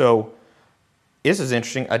 So this is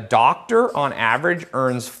interesting. A doctor on average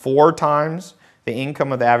earns 4 times the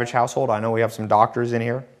income of the average household. I know we have some doctors in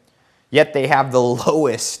here. Yet they have the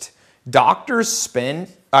lowest. Doctors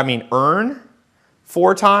earn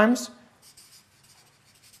 4 times,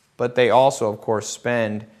 but they also, of course,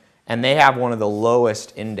 spend, and they have one of the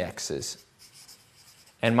lowest indexes.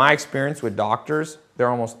 And my experience with doctors, they're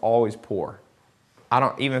almost always poor.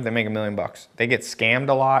 Even if they make $1 million, they get scammed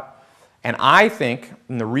a lot. And I think,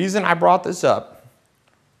 and the reason I brought this up,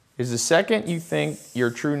 is the second you think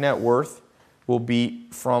your true net worth will be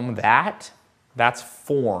from that's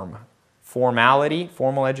formality,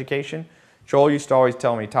 formal education. Joel used to always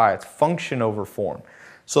tell me, Ty, it's function over form.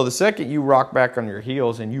 So the second you rock back on your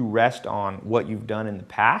heels and you rest on what you've done in the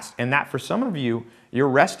past, and that for some of you, you're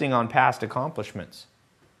resting on past accomplishments.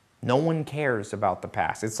 No one cares about the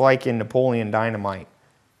past. It's like in Napoleon Dynamite,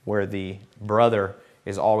 where the brother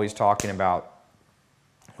is always talking about,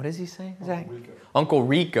 what does he say? Uncle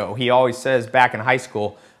Rico. He always says, back in high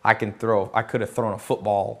school, I could have thrown a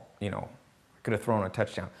football, I could have thrown a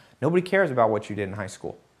touchdown. Nobody cares about what you did in high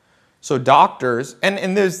school. So doctors,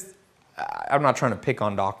 and there's, I'm not trying to pick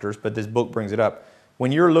on doctors, but this book brings it up.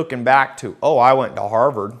 When you're looking back to, oh, I went to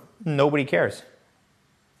Harvard, nobody cares.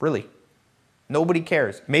 Really. Nobody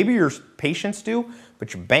cares. Maybe your patients do,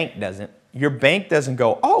 but your bank doesn't. Your bank doesn't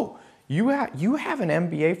go, oh, you have an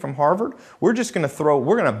MBA from Harvard? We're going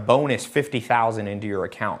to bonus $50,000 into your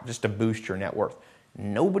account just to boost your net worth.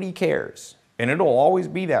 Nobody cares. And it'll always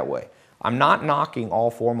be that way. I'm not knocking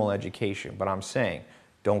all formal education, but I'm saying,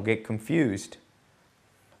 don't get confused.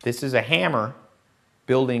 This is a hammer.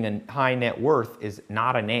 Building a high net worth is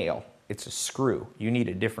not a nail. It's a screw. You need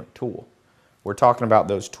a different tool. We're talking about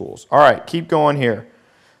those tools. All right, keep going here.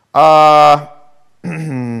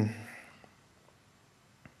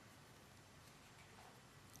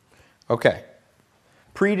 Okay.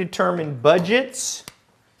 Predetermined budgets.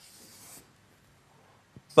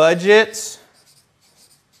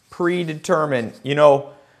 Predetermined.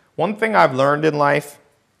 One thing I've learned in life,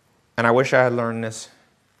 and I wish I had learned this,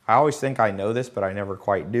 I always think I know this, but I never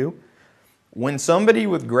quite do. When somebody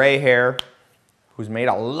with gray hair who's made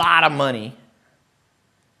a lot of money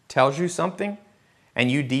tells you something,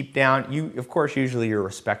 and you deep down, of course, usually you're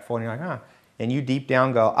respectful, and you're like, and you deep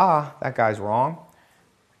down go, that guy's wrong.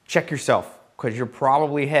 Check yourself, because you're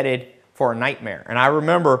probably headed for a nightmare. And I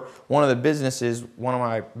remember one of my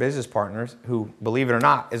business partners, who, believe it or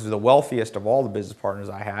not, is the wealthiest of all the business partners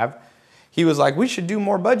I have. He was like, we should do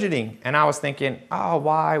more budgeting. And I was thinking,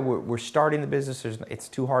 why? We're starting the business. It's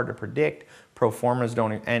too hard to predict. Pro formas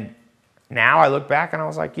don't. And now I look back and I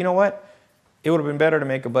was like, you know what? It would have been better to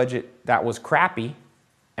make a budget that was crappy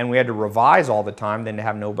and we had to revise all the time than to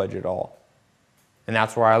have no budget at all. And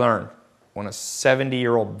that's where I learned. When a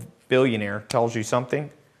 70-year-old billionaire tells you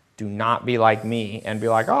something, do not be like me and be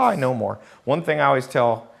like, I know more. One thing I always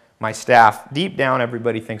tell my staff, deep down,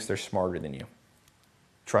 everybody thinks they're smarter than you.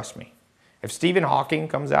 Trust me. If Stephen Hawking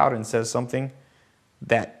comes out and says something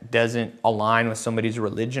that doesn't align with somebody's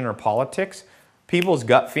religion or politics, people's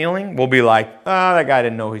gut feeling will be like, oh, that guy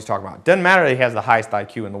didn't know who he's talking about. Doesn't matter that he has the highest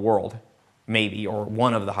IQ in the world, maybe, or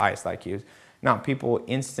one of the highest IQs. No, people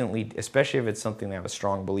instantly, especially if it's something they have a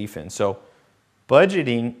strong belief in. So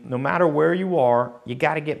budgeting, no matter where you are, you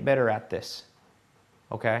got to get better at this,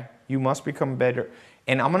 okay? You must become better.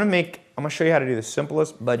 And I'm going to show you how to do the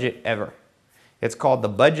simplest budget ever. It's called the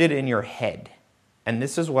budget in your head. And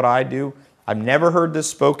this is what I do. I've never heard this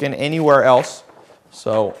spoken anywhere else.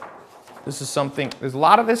 So this is something, there's a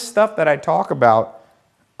lot of this stuff that I talk about.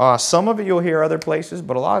 Some of it you'll hear other places,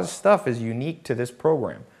 but a lot of stuff is unique to this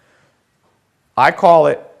program. I call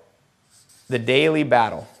it the daily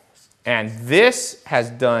battle. And this has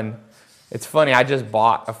done, it's funny, I just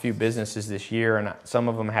bought a few businesses this year, and some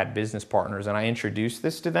of them had business partners, and I introduced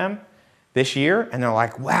this to them this year, and they're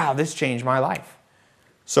like, wow, this changed my life.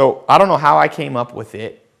 So I don't know how I came up with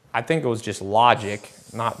it. I think it was just logic,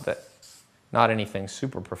 not anything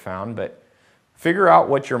super profound, but figure out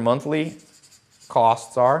what your monthly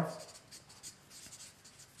costs are.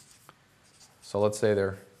 So let's say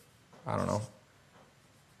they're, I don't know,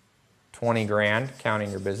 20 grand, counting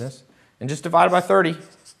your business, and just divide it by 30.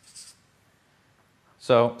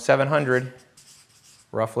 So 700,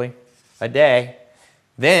 roughly, a day.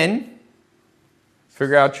 Then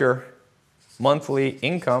figure out your monthly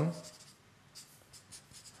income.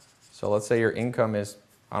 So let's say your income is,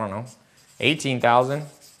 I don't know, 18,000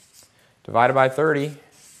 divided by 30,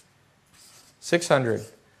 600.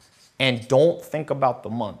 And don't think about the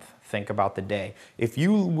month, think about the day. If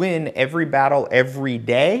you win every battle every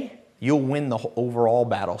day, you'll win the overall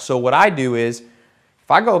battle. So what I do is, if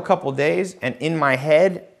I go a couple days and in my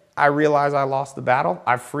head, I realize I lost the battle,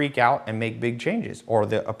 I freak out and make big changes or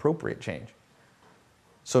the appropriate change.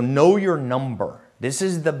 So know your number. This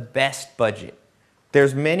is the best budget.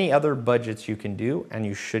 There's many other budgets you can do and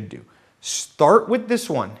you should do. Start with this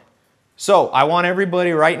one. So I want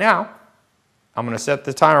everybody right now, I'm going to set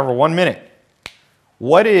the timer for 1 minute.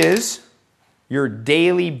 What is your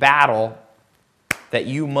daily battle that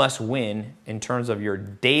you must win in terms of your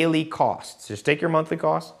daily costs? Just take your monthly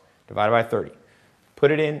costs, divide it by 30.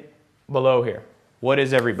 Put it in below here. What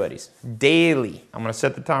is everybody's? Daily. I'm going to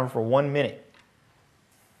set the timer for 1 minute.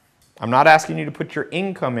 I'm not asking you to put your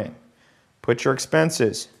income in. Put your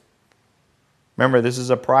expenses. Remember, this is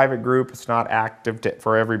a private group. It's not active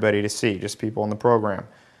for everybody to see, just people in the program.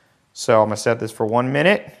 So I'm going to set this for 1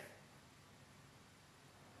 minute.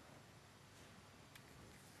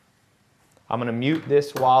 I'm going to mute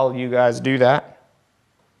this while you guys do that,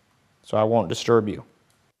 so I won't disturb you.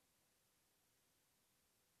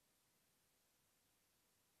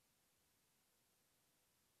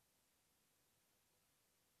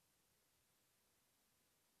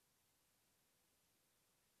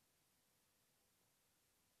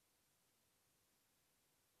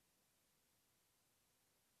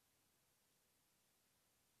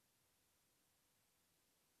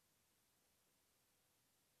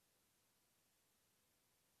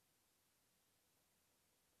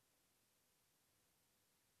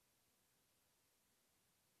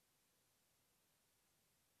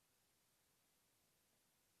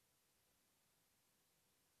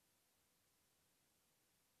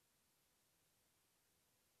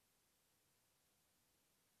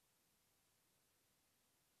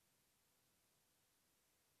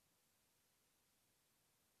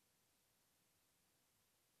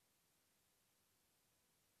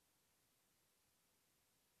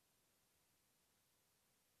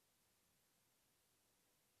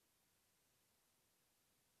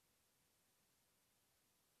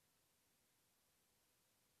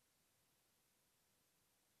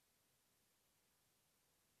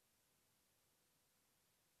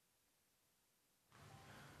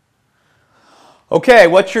 Okay,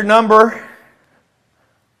 what's your number?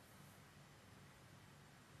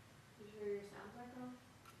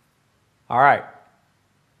 All right,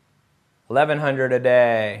 1,100 a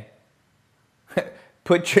day.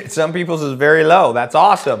 Some people's is very low. That's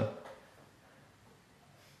awesome.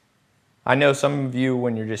 I know some of you,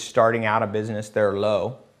 when you're just starting out a business, they're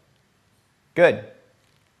low. Good.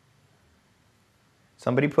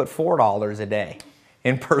 Somebody put $4 a day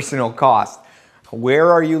in personal cost.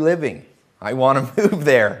 Where are you living? I want to move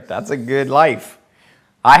there. That's a good life.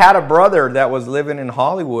 I had a brother that was living in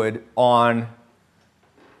Hollywood on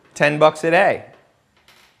 10 bucks a day.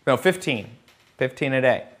 No, 15 a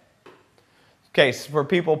day. Okay, so for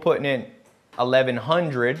people putting in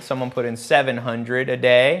 1,100, someone put in 700 a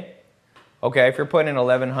day. Okay, if you're putting in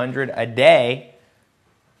 1,100 a day,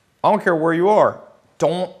 I don't care where you are.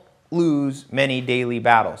 Don't lose many daily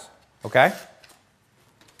battles. Okay?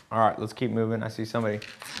 All right, let's keep moving. I see somebody.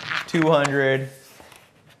 200.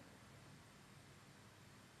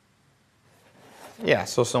 Yeah,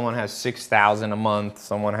 so someone has 6,000 a month.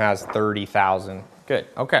 Someone has 30,000. Good.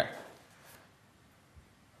 Okay.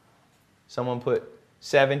 Someone put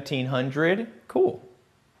 1,700. Cool.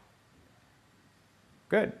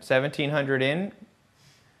 Good. 1,700 in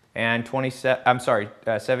and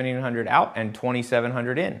 1,700 out and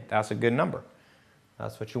 2,700 in. That's a good number.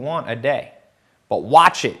 That's what you want a day. But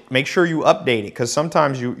watch it. Make sure you update it, because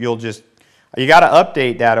sometimes you got to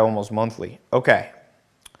update that almost monthly. Okay.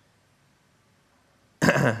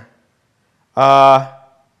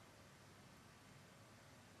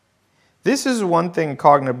 This is one thing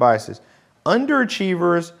cognitive biases.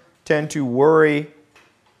 Underachievers tend to worry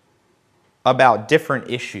about different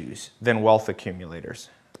issues than wealth accumulators.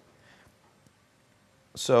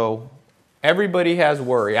 So everybody has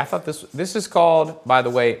worry. I thought this is called, by the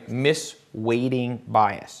way, misweighting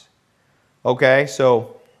bias. Okay,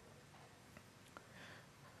 so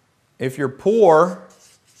if you're poor,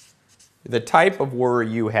 the type of worry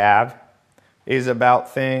you have is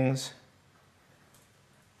about things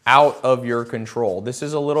out of your control. This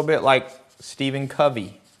is a little bit like Stephen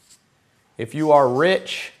Covey. If you are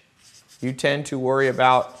rich, you tend to worry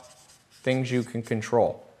about things you can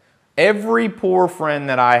control. Every poor friend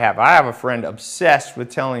that I have a friend obsessed with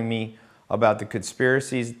telling me about the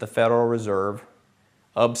conspiracies at the Federal Reserve,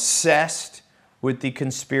 obsessed with the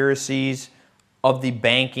conspiracies of the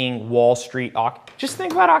banking Wall Street. Just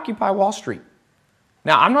think about Occupy Wall Street.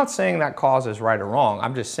 Now, I'm not saying that cause is right or wrong.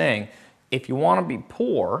 I'm just saying if you want to be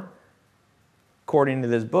poor, according to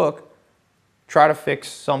this book, try to fix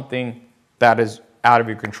something that is out of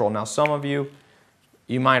your control. Now, some of you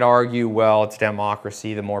might argue, well, it's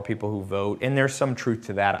democracy, the more people who vote, and there's some truth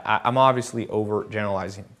to that. I'm obviously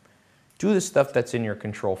overgeneralizing. Do the stuff that's in your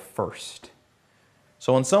control first.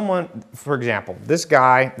 So when someone, for example, this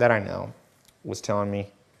guy that I know was telling me,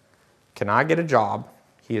 can I get a job?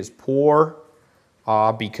 He is poor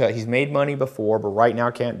because he's made money before, but right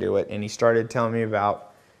now can't do it. And he started telling me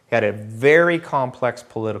about, he had a very complex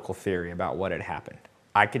political theory about what had happened.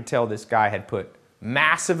 I could tell this guy had put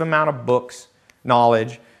massive amount of books,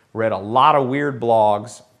 knowledge, read a lot of weird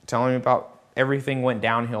blogs, telling me about everything went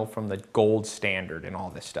downhill from the gold standard and all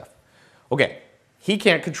this stuff. Okay, he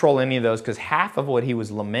can't control any of those because half of what he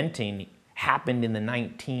was lamenting happened in the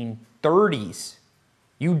 1930s.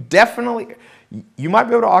 You might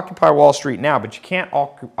be able to occupy Wall Street now, but you can't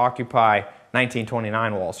occupy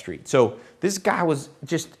 1929 Wall Street. So this guy was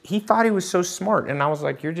he thought he was so smart. And I was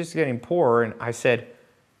like, you're just getting poorer. And I said,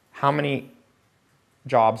 how many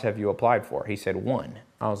jobs have you applied for? He said, 1.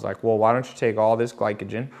 I was like, well, why don't you take all this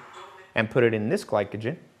glycogen and put it in this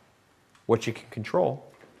glycogen, what you can control.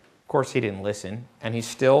 Of course, he didn't listen, and he's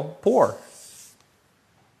still poor.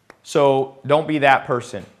 So don't be that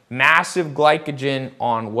person. Massive glycogen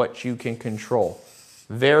on what you can control.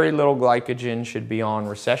 Very little glycogen should be on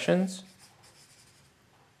recessions,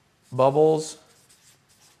 bubbles.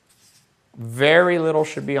 Very little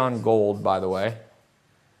should be on gold, by the way.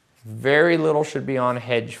 Very little should be on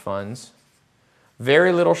hedge funds.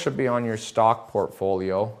 Very little should be on your stock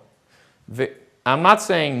portfolio. I'm not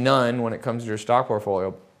saying none when it comes to your stock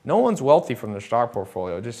portfolio. No one's wealthy from their stock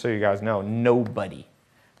portfolio, just so you guys know. Nobody.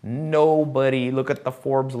 Nobody. Look at the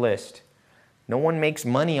Forbes list. No one makes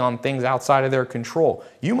money on things outside of their control.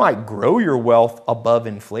 You might grow your wealth above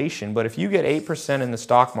inflation, but if you get 8% in the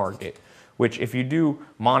stock market, which if you do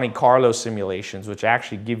Monte Carlo simulations, which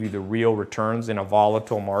actually give you the real returns in a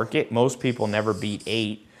volatile market, most people never beat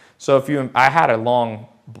 8. So I had a long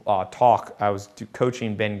talk. I was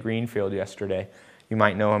coaching Ben Greenfield yesterday. You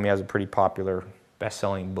might know him. He has a pretty popular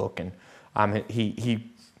best-selling book, and he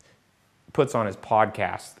puts on his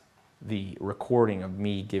podcast the recording of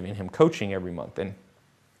me giving him coaching every month. And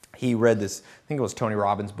he read this, I think it was Tony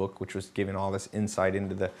Robbins' book, which was giving all this insight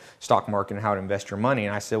into the stock market and how to invest your money.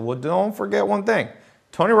 And I said, well, don't forget one thing.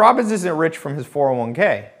 Tony Robbins isn't rich from his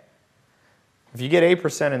 401k. If you get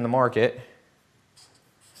 8% in the market,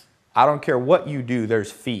 I don't care what you do,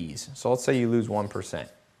 there's fees. So let's say you lose 1%.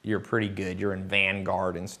 You're pretty good. You're in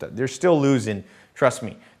Vanguard and stuff. They're still losing. Trust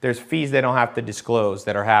me. There's fees they don't have to disclose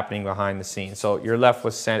that are happening behind the scenes. So you're left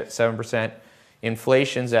with 7%.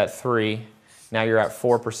 Inflation's at 3%. Now you're at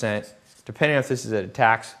 4%. Depending if this is a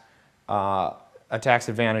tax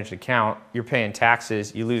advantaged account, you're paying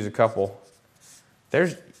taxes. You lose a couple.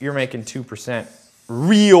 You're making 2%.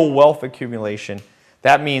 Real wealth accumulation.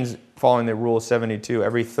 That means, following the rule of 72,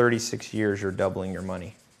 every 36 years you're doubling your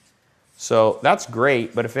money. So that's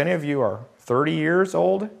great, but if any of you are 30 years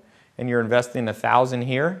old and you're investing 1,000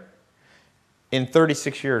 here, in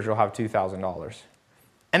 36 years, you'll have $2,000.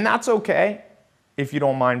 And that's okay if you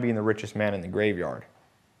don't mind being the richest man in the graveyard.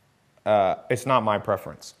 It's not my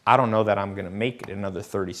preference. I don't know that I'm going to make it another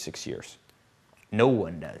 36 years. No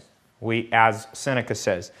one does. As Seneca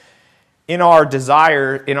says, in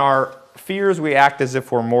our fears, we act as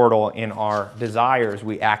if we're mortal. In our desires,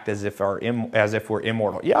 we act as if we're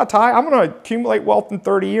immortal. Yeah, Ty, I'm going to accumulate wealth in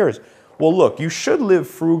 30 years. Well, look, you should live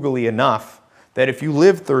frugally enough that if you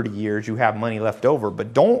live 30 years, you have money left over.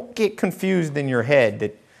 But don't get confused in your head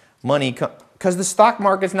that money, because the stock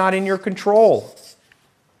market's not in your control.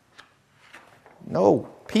 No.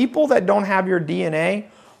 People that don't have your DNA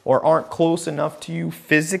or aren't close enough to you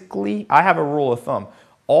physically, I have a rule of thumb.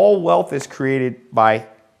 All wealth is created by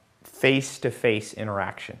face-to-face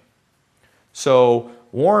interaction. So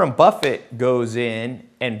Warren Buffett goes in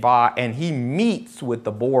and he meets with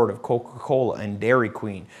the board of Coca-Cola and Dairy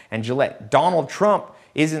Queen and Gillette. Donald Trump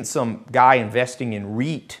isn't some guy investing in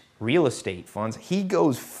real estate funds. He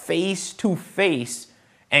goes face-to-face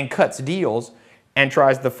and cuts deals and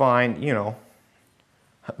tries to find,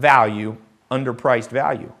 value, underpriced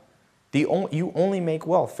value. You only make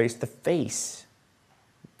wealth face-to-face.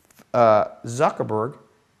 Zuckerberg,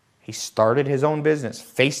 he started his own business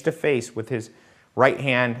face-to-face with his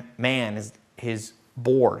right-hand man, his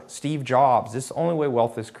board. Steve Jobs. This is the only way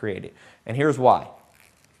wealth is created. And here's why.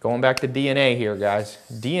 Going back to DNA here, guys.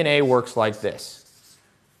 DNA works like this.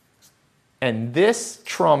 And this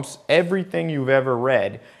trumps everything you've ever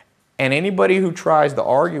read. And anybody who tries to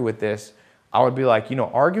argue with this, I would be like,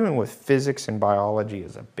 arguing with physics and biology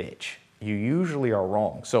is a bitch. You usually are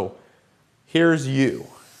wrong. So here's you.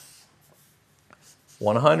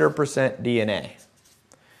 100% DNA.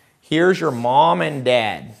 Here's your mom and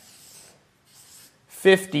dad.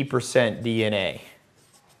 50% DNA.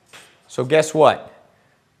 So guess what?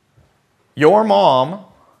 Your mom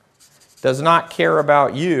does not care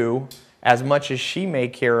about you as much as she may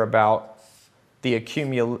care about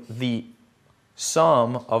the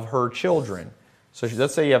sum of her children. So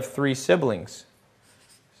let's say you have 3 siblings.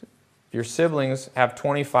 Your siblings have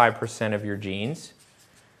 25% of your genes.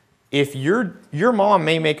 If your mom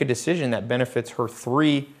may make a decision that benefits her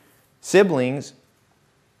 3 siblings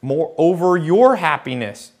more over your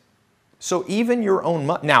happiness. So even your own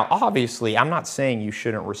mom. Now, obviously, I'm not saying you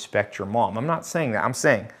shouldn't respect your mom. I'm not saying that. I'm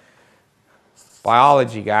saying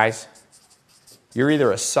biology, guys. You're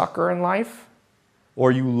either a sucker in life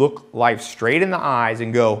or you look life straight in the eyes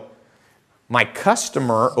and go, my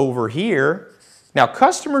customer over here. Now,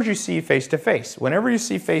 customers you see face to face. Whenever you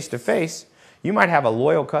see face to face, you might have a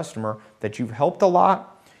loyal customer that you've helped a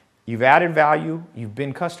lot, you've added value, you've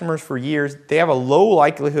been customers for years. They have a low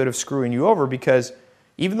likelihood of screwing you over because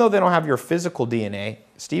even though they don't have your physical DNA,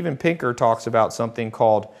 Steven Pinker talks about something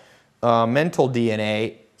called mental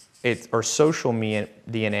DNA or social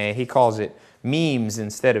DNA. He calls it memes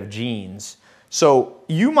instead of genes. So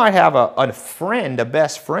you might have a friend, a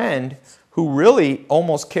best friend, who really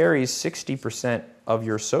almost carries 60% of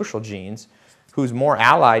your social genes, who's more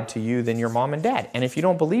allied to you than your mom and dad. And if you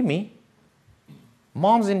don't believe me,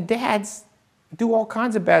 moms and dads do all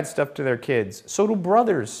kinds of bad stuff to their kids. So do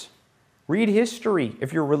brothers. Read history.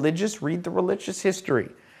 If you're religious, read the religious history.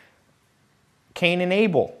 Cain and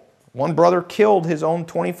Abel. One brother killed his own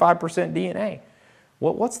 25% DNA.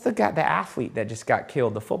 What's the athlete that just got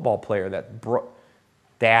killed, the football player that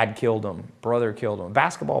dad killed him, brother killed him,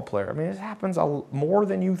 basketball player? I mean, this happens more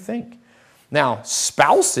than you think. Now,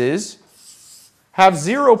 spouses have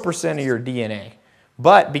 0% of your DNA.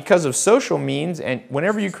 But because of social means, and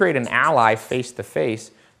whenever you create an ally face-to-face,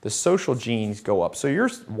 the social genes go up. So your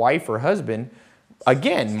wife or husband,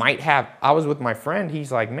 again, might have, I was with my friend,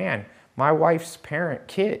 he's like, man, my wife's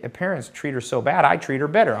parents treat her so bad, I treat her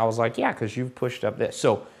better. I was like, yeah, because you've pushed up this.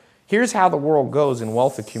 So here's how the world goes in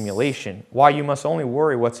wealth accumulation, why you must only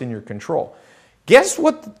worry what's in your control. Guess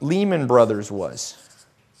what Lehman Brothers was?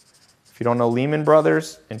 If you don't know Lehman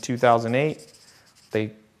Brothers, in 2008,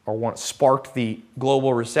 they sparked the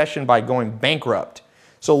global recession by going bankrupt.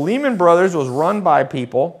 So Lehman Brothers was run by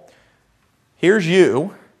people. Here's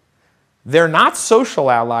you. They're not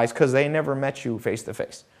social allies because they never met you face to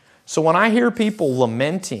face. So when I hear people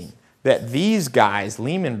lamenting that these guys,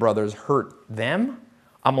 Lehman Brothers, hurt them,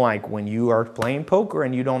 I'm like, when you are playing poker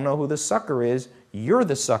and you don't know who the sucker is, you're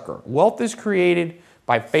the sucker. Wealth is created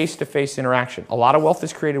by face-to-face interaction. A lot of wealth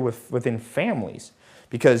is created within families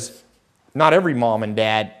because not every mom and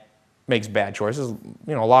dad makes bad choices.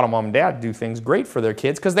 A lot of mom and dad do things great for their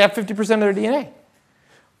kids because they have 50% of their DNA.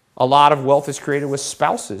 A lot of wealth is created with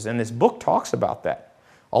spouses, and this book talks about that.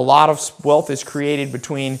 A lot of wealth is created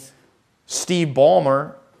between Steve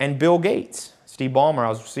Ballmer and Bill Gates. Steve Ballmer, I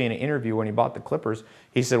was seeing an interview when he bought the Clippers.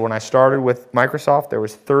 He said, when I started with Microsoft, there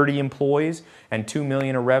was 30 employees and $2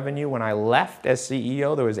 million of revenue. When I left as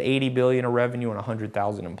CEO, there was $80 billion of revenue and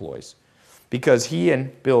 100,000 employees. Because he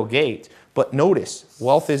and Bill Gates, but notice,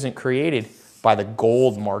 wealth isn't created by the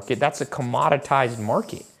gold market. That's a commoditized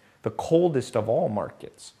market, the coldest of all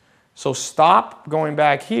markets. So stop going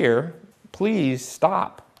back here. Please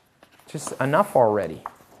stop. Just enough already.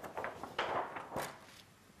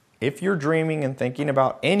 If you're dreaming and thinking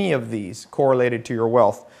about any of these correlated to your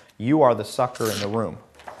wealth, you are the sucker in the room.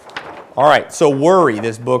 All right, so worry,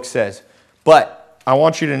 this book says. But I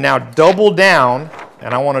want you to now double down,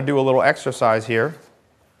 and I want to do a little exercise here.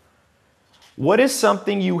 What is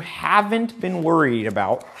something you haven't been worried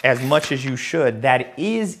about as much as you should that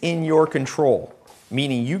is in your control?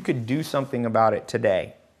 Meaning you could do something about it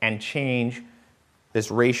today and change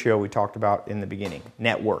this ratio we talked about in the beginning,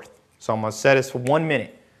 net worth. So I'm going to set this for 1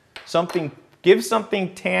 minute. Give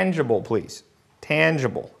something tangible, please.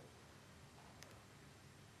 Tangible.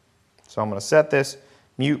 So I'm going to set this,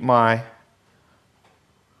 mute my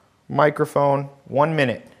microphone, 1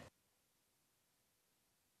 minute.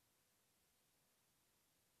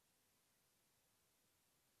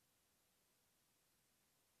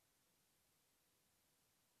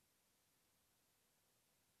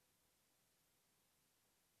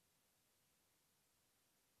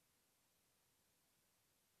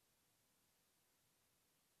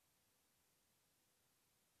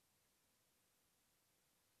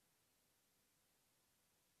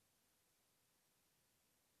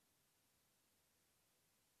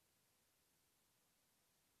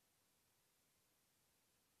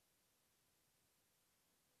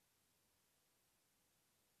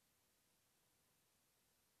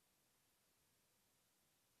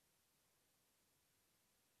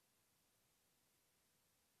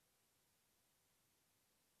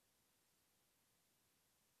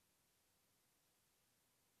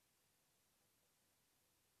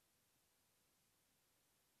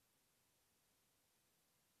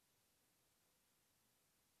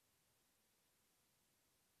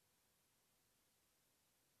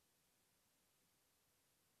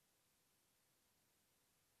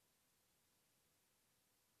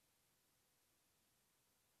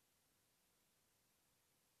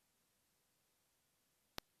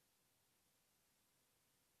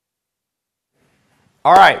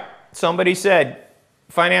 All right, somebody said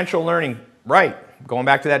financial learning. Right, going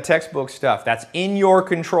back to that textbook stuff. That's in your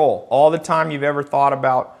control. All the time you've ever thought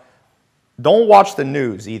about. Don't watch the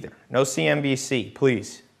news either. No CNBC,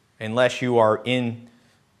 please, unless you are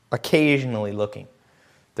occasionally looking.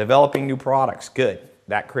 Developing new products, good.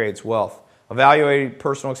 That creates wealth. Evaluating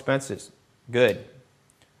personal expenses, good.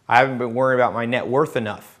 I haven't been worrying about my net worth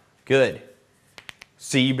enough, good.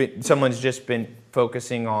 See, someone's just been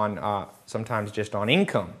focusing on sometimes just on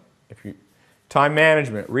income. Time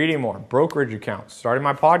management, reading more, brokerage accounts, starting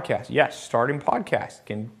my podcast. Yes, starting podcasts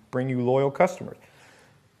can bring you loyal customers.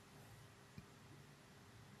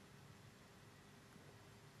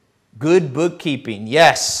 Good bookkeeping,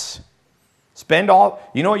 yes. You know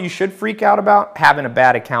what you should freak out about? Having a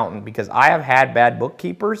bad accountant, because I have had bad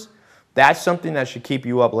bookkeepers. That's something that should keep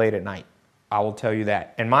you up late at night. I will tell you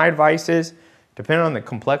that. And my advice is, depending on the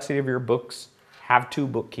complexity of your books, have 2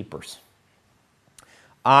 bookkeepers.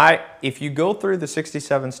 If you go through the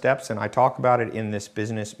 67 steps, and I talk about it in this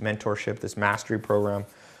business mentorship, this mastery program,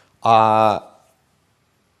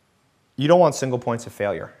 you don't want single points of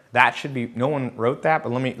failure. That should be, no one wrote that,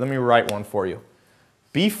 but let me write one for you.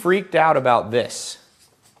 Be freaked out about this.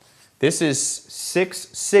 This is 6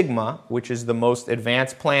 Sigma, which is the most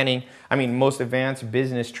advanced most advanced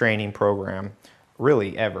business training program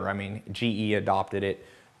really ever. I mean, GE adopted it.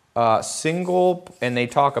 And they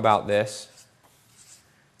talk about this.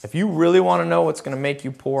 If you really want to know what's going to make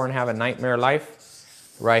you poor and have a nightmare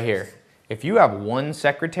life, right here. If you have 1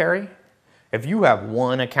 secretary, if you have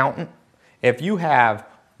 1 accountant, if you're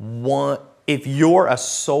a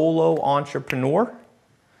solo entrepreneur,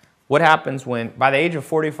 what happens when, by the age of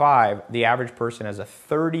 45, the average person has a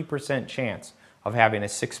 30% chance of having a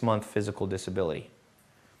 6-month physical disability?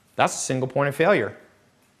 That's a single point of failure.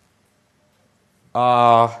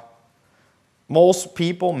 Most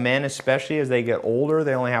people, men especially, as they get older,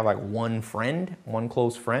 they only have like 1 friend, 1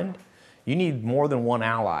 close friend. You need more than 1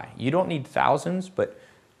 ally. You don't need thousands, but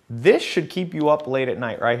this should keep you up late at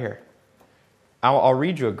night right here. I'll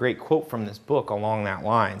read you a great quote from this book along that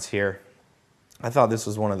lines here. I thought this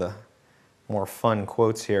was one of the more fun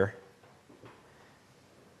quotes here.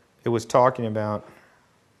 It was talking about,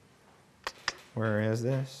 where is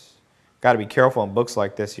this? Got to be careful in books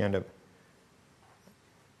like this. You end up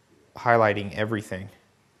highlighting everything.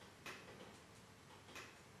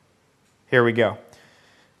 Here we go.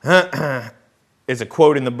 Is a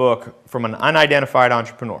quote in the book from an unidentified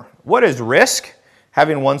entrepreneur. What is risk?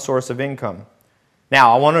 Having one source of income.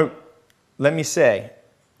 Now, let me say,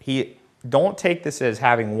 don't take this as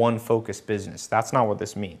having one focused business. That's not what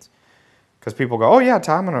this means. Because people go, oh yeah,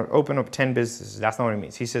 Ty, I'm going to open up 10 businesses. That's not what it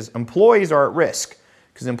means. He says employees are at risk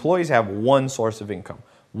because employees have one source of income.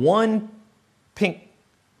 One pink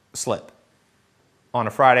slip on a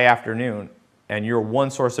Friday afternoon and your one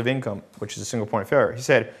source of income, which is a single point of failure. He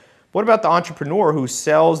said, what about the entrepreneur who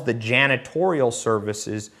sells the janitorial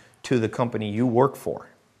services to the company you work for?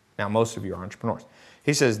 Now, most of you are entrepreneurs.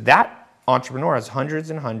 He says that entrepreneur has hundreds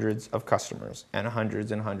and hundreds of customers and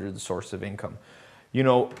hundreds of sources of income. You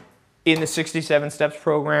know, in the 67 Steps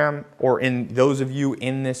program, or in those of you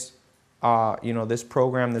in this, this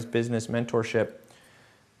program, this business mentorship,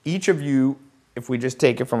 each of you, if we just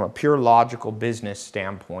take it from a pure logical business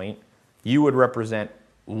standpoint, you would represent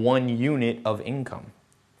one unit of income.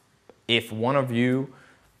 If one of you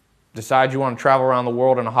decides you want to travel around the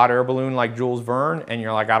world in a hot air balloon like Jules Verne and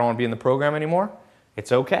you're like, I don't want to be in the program anymore,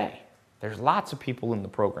 it's okay. There's lots of people in the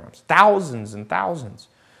programs, thousands and thousands.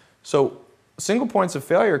 So single points of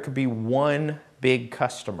failure could be one big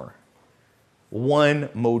customer, one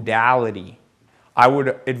modality. I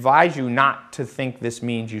would advise you not to think this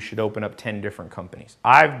means you should open up 10 different companies.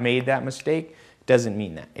 I've made that mistake. It doesn't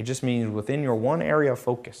mean that. It just means within your one area of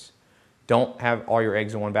focus, don't have all your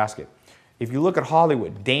eggs in one basket. If you look at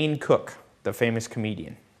Hollywood, Dane Cook, the famous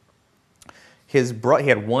comedian, he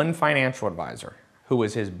had one financial advisor who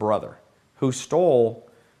was his brother, who stole,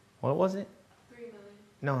 what was it? $3 million.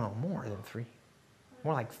 No, more than 3.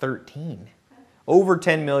 More like 13. Over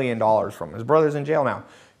 $10 million from him. His brother's in jail now.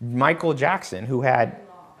 Michael Jackson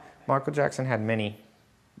had many,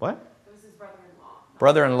 what? It was his brother-in-law.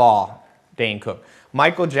 Brother-in-law, Dane Cook.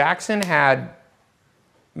 Michael Jackson had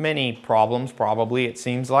many problems, probably, it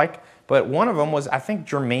seems like. But one of them was, I think,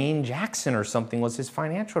 Jermaine Jackson or something was his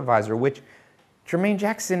financial advisor, which Jermaine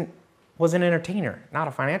Jackson was an entertainer, not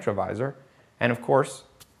a financial advisor. And of course,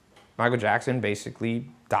 Michael Jackson basically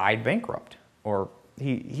died bankrupt. Or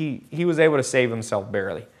he was able to save himself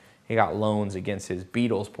barely. He got loans against his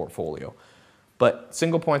Beatles portfolio. But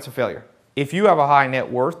single points of failure. If you have a high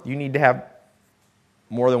net worth, you need to have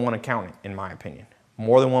more than one accountant, in my opinion.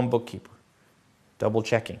 More than one bookkeeper. Double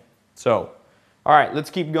checking. So, all right, let's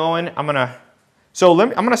keep going. I'm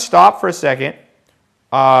gonna stop for a second.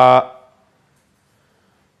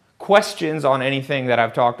 Questions on anything that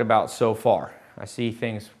I've talked about so far? I see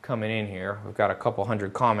things coming in here. We've got a couple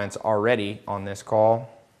hundred comments already on this call.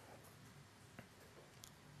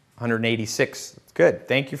 186. That's good.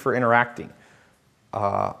 Thank you for interacting.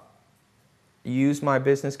 Use my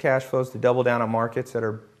business cash flows to double down on markets that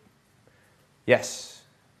are... Yes.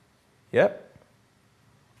 Yep.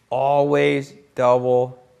 Always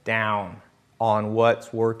double down on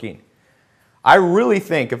what's working. I really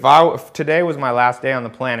think if today was my last day on the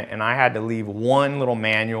planet and I had to leave one little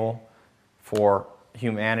manual for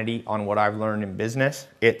humanity on what I've learned in business,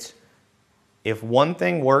 it's if one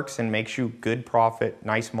thing works and makes you good profit,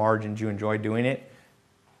 nice margins, you enjoy doing it,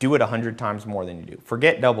 do it 100 times more than you do.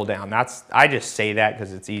 Forget double down. I just say that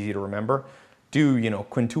because it's easy to remember. Do,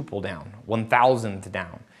 quintuple down, 1,000th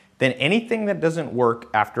down. Then anything that doesn't work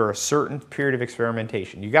after a certain period of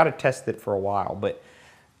experimentation, you got to test it for a while, but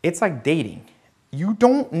it's like dating. You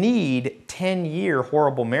don't need 10-year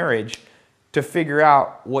horrible marriage to figure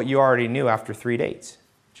out what you already knew after 3 dates.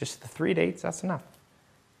 Just the 3 dates, that's enough.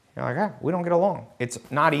 You're like, we don't get along. It's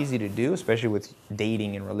not easy to do, especially with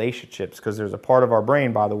dating and relationships, because there's a part of our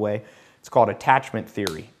brain, by the way, it's called attachment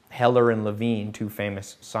theory. Heller and Levine, two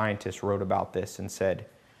famous scientists, wrote about this and said,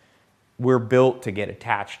 we're built to get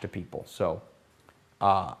attached to people. So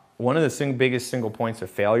one of the biggest single points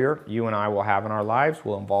of failure you and I will have in our lives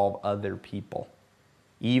will involve other people,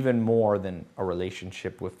 even more than a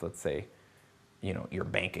relationship with, let's say, your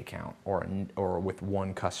bank account or with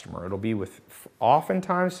one customer. It'll be with,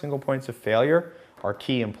 oftentimes, single points of failure are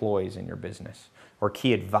key employees in your business or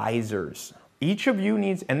key advisors. Each of you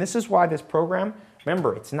needs, and this is why this program,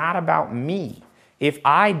 remember, it's not about me. If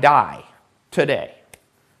I die today,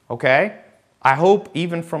 okay, I hope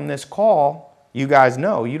even from this call, you guys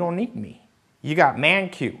know you don't need me. You got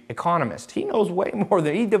Mankiw, economist. He knows way more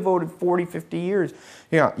than, he devoted 40, 50 years.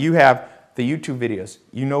 You have the YouTube videos,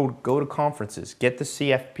 go to conferences, get the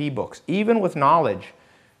CFP books. Even with knowledge,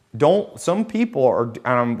 some people are, and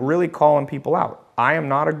I'm really calling people out, I am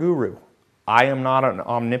not a guru. I am not an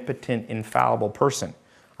omnipotent, infallible person.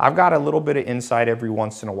 I've got a little bit of insight every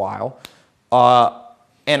once in a while,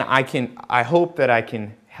 and I hope that I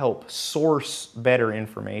can help source better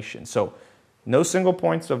information. So No single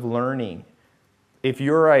points of learning. If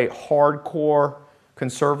you're a hardcore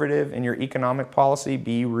conservative in your economic policy,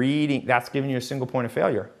 be reading. That's giving you a single point of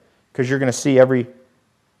failure because you're going to see every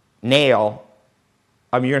nail.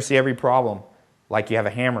 You're going to see every problem like you have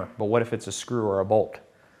a hammer. But what if it's a screw or a bolt?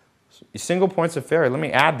 Single points of failure, let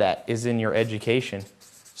me add that, is in your education.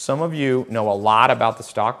 Some of you know a lot about the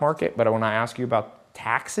stock market, but when I ask you about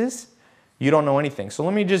taxes, you don't know anything. So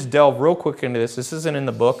let me just delve real quick into this. This isn't in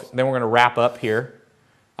the book. Then we're going to wrap up here.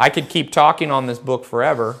 I could keep talking on this book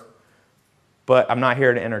forever, but I'm not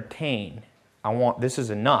here to entertain. This is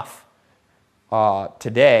enough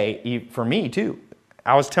today, for me too.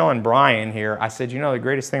 I was telling Brian here, I said, the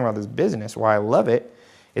greatest thing about this business, why I love it,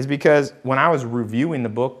 is because when I was reviewing the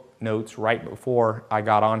book notes right before I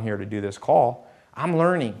got on here to do this call, I'm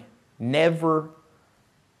learning. Never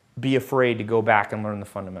be afraid to go back and learn the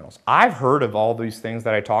fundamentals. I've heard of all these things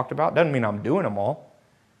that I talked about. Doesn't mean I'm doing them all.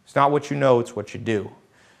 It's not what you know, it's what you do.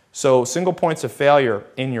 So single points of failure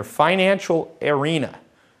in your financial arena.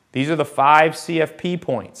 These are the 5 CFP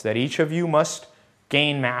points that each of you must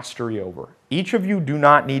gain mastery over. Each of you do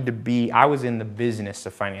not need to be, I was in the business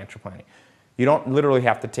of financial planning. You don't literally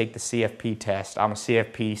have to take the CFP test. I'm a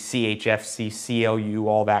CFP, CHFC, CLU,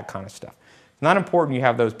 all that kind of stuff. It's not important you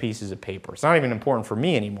have those pieces of paper. It's not even important for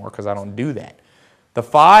me anymore because I don't do that. The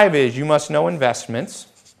 5 is you must know investments.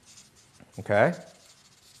 Okay?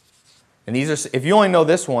 And these are, if you only know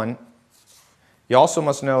this one, you also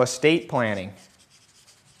must know estate planning.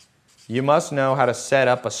 You must know how to set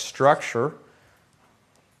up a structure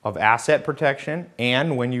of asset protection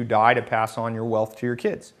and when you die to pass on your wealth to your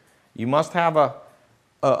kids. You must have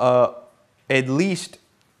at least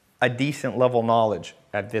a decent level knowledge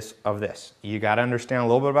of this. You got to understand a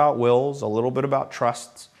little bit about wills, a little bit about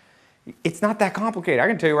trusts. It's not that complicated. I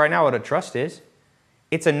can tell you right now what a trust is.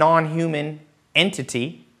 It's a non-human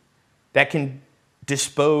entity that can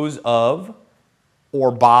dispose of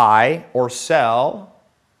or buy or sell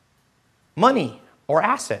money or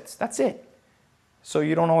assets. That's it. So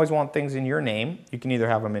you don't always want things in your name. You can either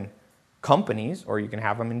have them in companies or you can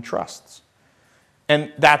have them in trusts.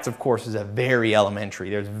 And that, of course, is a very elementary.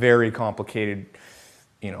 There's very complicated,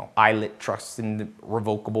 ILIT trusts and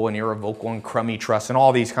revocable and irrevocable and crummy trusts and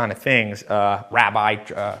all these kind of things, rabbi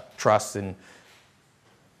trusts and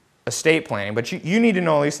estate planning. But you need to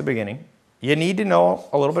know at least the beginning. You need to know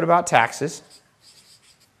a little bit about taxes.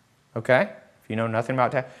 Okay? If you know nothing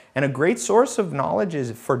about tax. And a great source of knowledge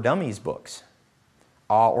is For Dummies books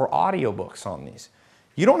or audio books on these.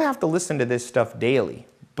 You don't have to listen to this stuff daily,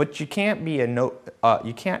 but you can't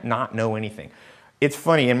you can't not know anything. It's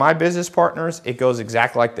funny, in my business partners, it goes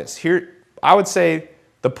exactly like this. Here, I would say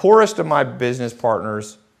the poorest of my business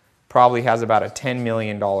partners probably has about a $10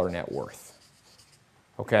 million net worth.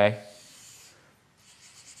 Okay?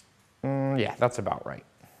 Yeah, that's about right.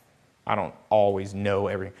 I don't always know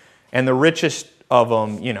everything. And the richest of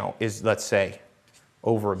them, is, let's say,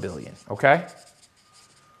 over $1 billion. Okay?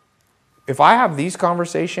 If I have these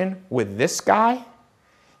conversations with this guy,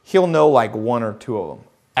 he'll know like 1 or 2 of them.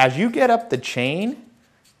 As you get up the chain,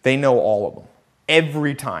 they know all of them.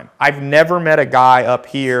 Every time. I've never met a guy up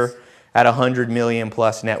here at 100 million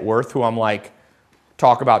plus net worth who I'm like,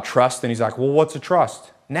 talk about trust, and he's like, well, what's a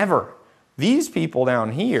trust? Never. These people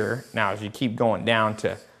down here, now as you keep going down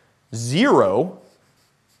to 0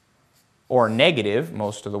 or negative,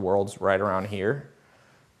 most of the world's right around here,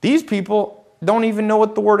 these people don't even know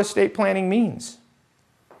what the word estate planning means.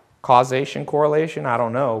 Causation, correlation, I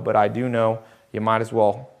don't know, but I do know you might as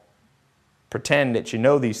well pretend that you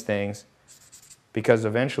know these things because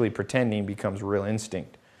eventually pretending becomes real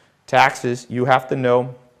instinct. Taxes, you have to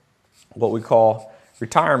know what we call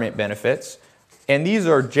retirement benefits. And these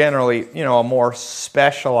are generally, a more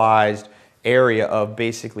specialized area of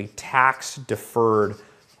basically tax deferred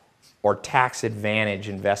or tax advantage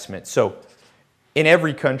investment. So in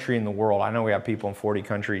every country in the world, I know we have people in 40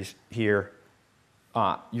 countries here,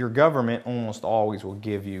 your government almost always will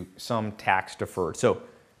give you some tax deferred. So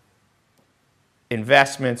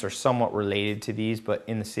investments are somewhat related to these, but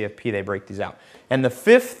in the CFP they break these out. And the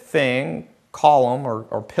 5th thing, column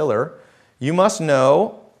or pillar, you must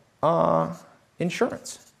know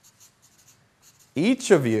insurance.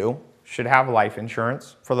 Each of you should have life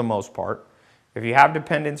insurance for the most part. If you have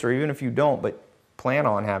dependents, or even if you don't, but plan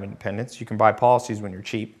on having dependents, you can buy policies when you're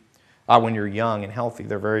cheap, when you're young and healthy.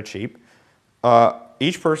 They're very cheap.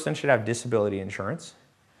 Each person should have disability insurance,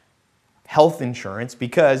 health insurance,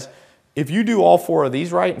 because if you do all 4 of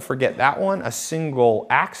these right and forget that one, a single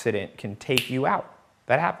accident can take you out.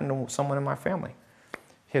 That happened to someone in my family.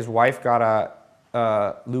 His wife got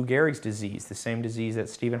Lou Gehrig's disease, the same disease that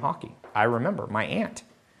Stephen Hawking. I remember, my aunt.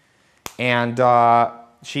 And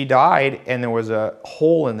she died, and there was a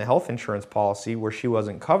hole in the health insurance policy where she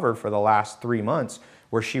wasn't covered for the last 3 months,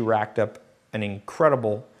 where she racked up an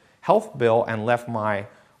incredible health bill and left my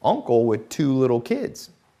uncle with 2 little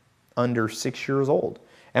kids under 6 years old.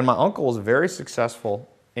 And my uncle was very successful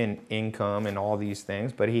in income and all these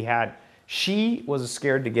things, but she was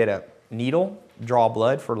scared to get a needle, draw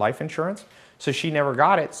blood for life insurance, so she never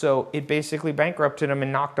got it. So it basically bankrupted him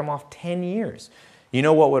and knocked him off 10 years. You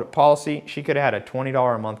know what would policy? She could have had a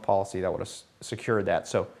 $20 a month policy that would have secured that.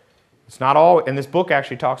 So it's not all, and this book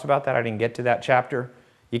actually talks about that. I didn't get to that chapter.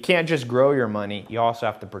 You can't just grow your money. You also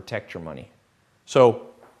have to protect your money. So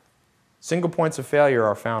single points of failure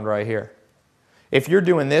are found right here. If you're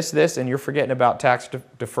doing this, and you're forgetting about tax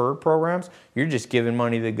deferred programs, you're just giving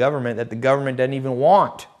money to the government that the government doesn't even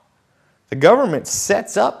want. The government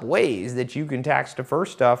sets up ways that you can tax defer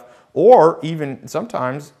stuff, or even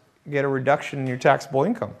sometimes get a reduction in your taxable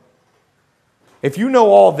income. If you know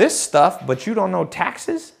all this stuff, but you don't know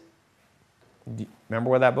taxes, remember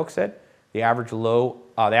what that book said? The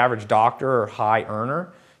average doctor or high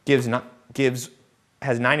earner has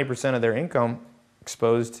 90% of their income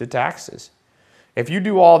exposed to taxes. If you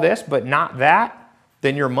do all this but not that,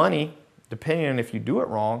 then your money, depending on if you do it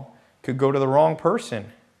wrong, could go to the wrong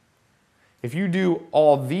person. If you do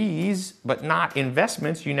all these but not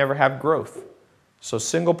investments, you never have growth. So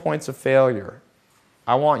single points of failure.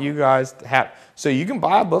 I want you guys to have, so you can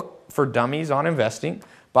buy a book for dummies on investing,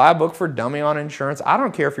 buy a book for dummy on insurance. I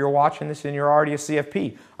don't care if you're watching this and you're already a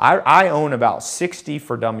CFP. I own about 60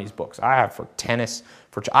 for dummies books. I have for tennis.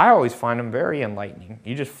 I always find them very enlightening.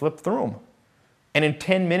 You just flip through them. And in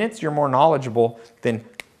 10 minutes, you're more knowledgeable than,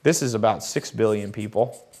 this is about 6 billion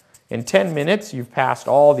people. In 10 minutes, you've passed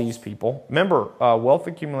all these people. Remember, wealth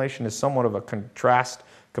accumulation is somewhat of a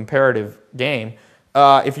comparative game.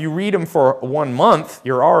 If you read them for 1 month,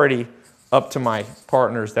 you're already up to my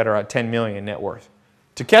partners that are at 10 million net worth.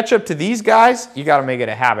 To catch up to these guys, you got to make it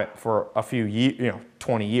a habit for a few years,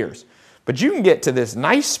 20 years. But you can get to this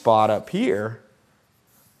nice spot up here.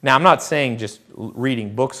 Now, I'm not saying just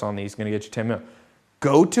reading books on these is going to get you 10 million.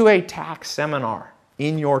 Go to a tax seminar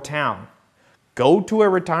in your town. Go to a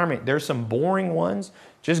retirement. There's some boring ones.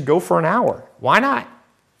 Just go for an hour. Why not?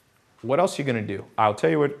 What else are you going to do? I'll tell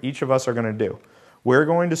you what each of us are going to do. We're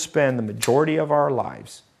going to spend the majority of our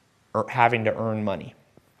lives having to earn money.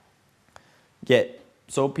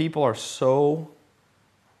 So people are so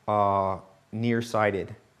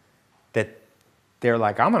nearsighted that they're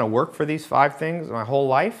like, I'm going to work for these 5 things my whole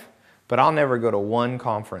life, but I'll never go to one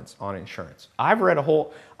conference on insurance. I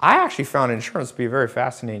actually found insurance to be a very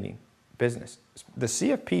fascinating business. The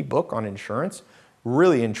CFP book on insurance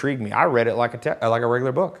really intrigued me. I read it like a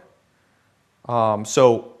regular book.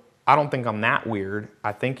 So I don't think I'm that weird.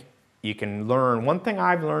 I think you can learn. One thing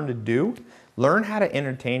I've learned to do, learn how to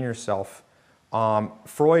entertain yourself.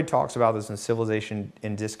 Freud talks about this in Civilization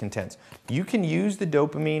and Discontents. You can use the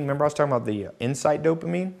dopamine. Remember I was talking about the insight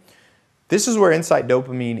dopamine? This is where insight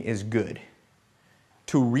dopamine is good.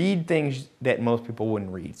 To read things that most people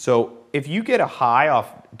wouldn't read. So if you get a high off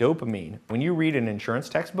dopamine, when you read an insurance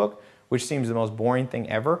textbook, which seems the most boring thing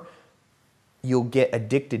ever, you'll get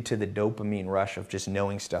addicted to the dopamine rush of just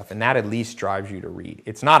knowing stuff, and that at least drives you to read.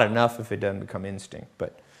 It's not enough if it doesn't become instinct.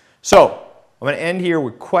 So I'm going to end here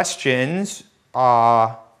with questions.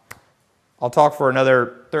 I'll talk for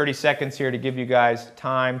another 30 seconds here to give you guys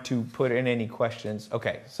time to put in any questions.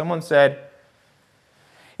 Okay, someone said,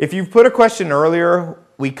 if you put a question earlier,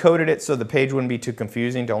 we coded it so the page wouldn't be too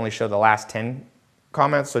confusing to only show the last 10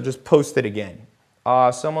 comments, so just post it again.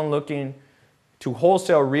 Someone looking to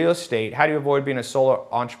wholesale real estate, how do you avoid being a solo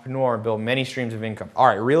entrepreneur and build many streams of income? All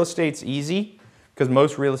right, real estate's easy because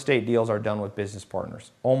most real estate deals are done with business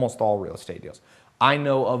partners. Almost all real estate deals. I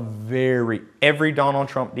know of every Donald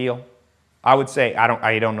Trump deal. I would say,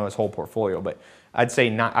 I don't know his whole portfolio, but I'd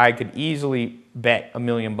say I could easily bet $1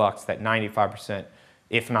 million that 95%,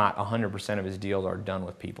 if not 100% of his deals are done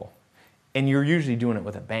with people. And you're usually doing it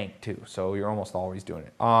with a bank too, so you're almost always doing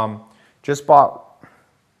it. Just bought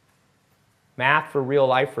Math for Real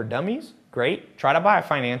Life for Dummies. Great. Try to buy a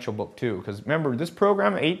financial book too, because remember, this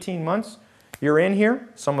program, 18 months, you're in here.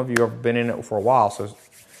 Some of you have been in it for a while, so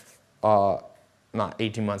not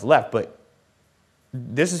 18 months left, but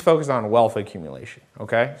this is focused on wealth accumulation,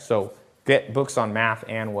 okay? So get books on math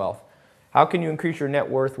and wealth. How can you increase your net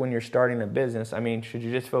worth when you're starting a business? I mean, should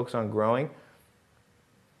you just focus on growing?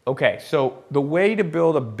 Okay, so the way to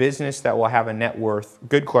build a business that will have a net worth,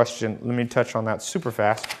 good question. Let me touch on that super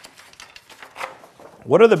fast.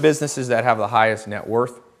 What are the businesses that have the highest net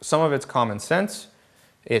worth? Some of it's common sense.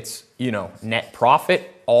 It's, net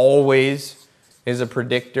profit always is a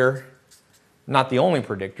predictor. not the only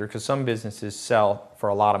predictor, because some businesses sell for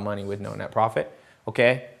a lot of money with no net profit.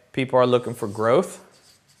 Okay, people are looking for growth.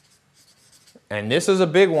 And this is a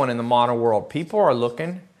big one in the modern world. People are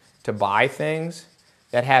looking to buy things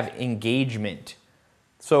that have engagement.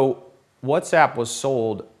 So WhatsApp was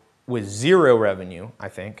sold with 0 revenue, I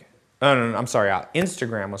think. No, I'm sorry.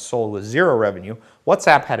 Instagram was sold with 0 revenue.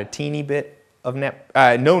 WhatsApp had a teeny bit of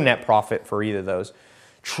no net profit for either of those.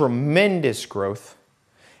 Tremendous growth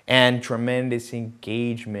and tremendous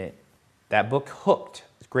engagement. That book, Hooked,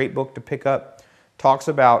 it's a great book to pick up. Talks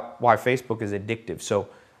about why Facebook is addictive. So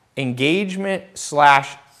engagement /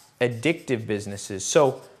 addictive businesses.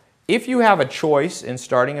 So if you have a choice in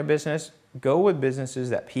starting a business, go with businesses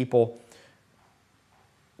that people,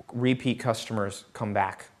 repeat customers come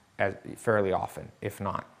back fairly often, if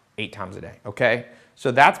not 8 times a day, okay?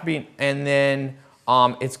 So that's being, and then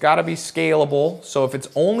it's gotta be scalable. So if it's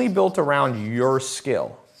only built around your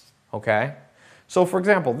skill, okay? So for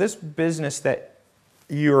example, this business that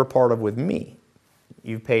you're a part of with me,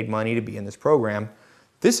 you've paid money to be in this program.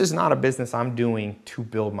 This is not a business I'm doing to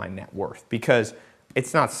build my net worth because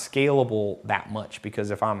it's not scalable that much,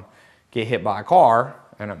 because if I'm get hit by a car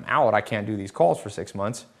and I'm out, I can't do these calls for 6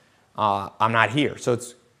 months, I'm not here. So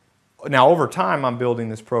it's, now over time I'm building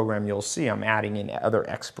this program, you'll see I'm adding in other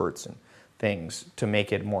experts and things to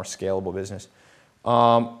make it a more scalable business.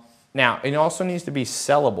 Now, it also needs to be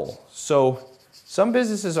sellable. So some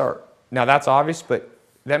businesses are, now that's obvious, but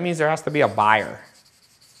that means there has to be a buyer.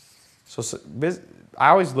 So I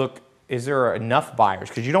always look, is there enough buyers?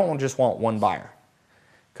 Because you don't just want one buyer.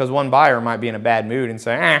 Because one buyer might be in a bad mood and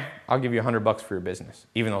say, I'll give you $100 for your business,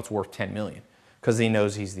 even though it's worth 10 million, because he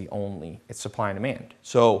knows he's the only, it's supply and demand.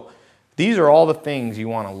 So these are all the things you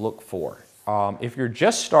want to look for. If you're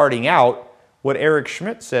just starting out, what Eric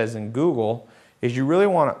Schmidt says in Google is you really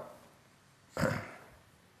want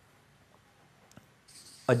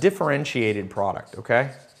a differentiated product,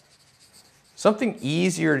 okay? Something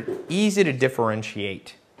easy to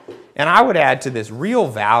differentiate. And I would add to this real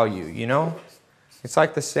value, you know? It's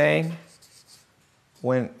like the saying,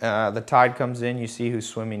 when the tide comes in, you see who's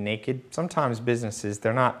swimming naked. Sometimes businesses,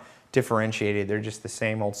 they're not differentiated. They're just the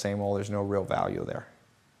same old, same old. There's no real value there.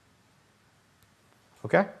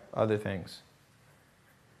 Okay? Other things.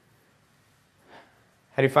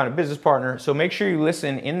 How do you find a business partner? So make sure you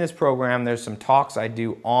listen. In this program, there's some talks I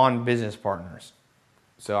do on business partners.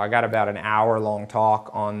 So I got about an hour-long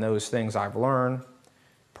talk on those things I've learned.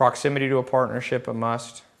 Proximity to a partnership, a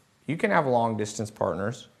must. You can have long-distance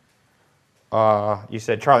partners. You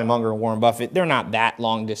said Charlie Munger and Warren Buffett. They're not that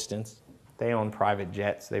long distance. They own private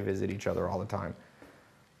jets. They visit each other all the time.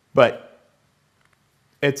 But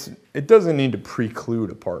it doesn't need to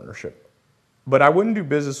preclude a partnership. But I wouldn't do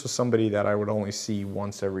business with somebody that I would only see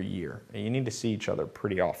once every year. You need to see each other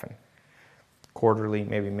pretty often. Quarterly,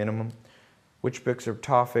 maybe minimum. Which books or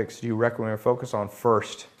topics do you recommend or focus on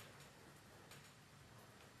first?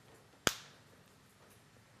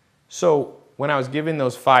 So when I was giving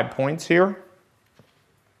those 5 points here,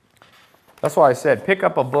 that's why I said pick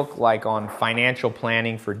up a book like on financial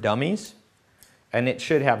planning for dummies, and it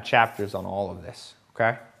should have chapters on all of this,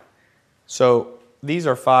 okay? So these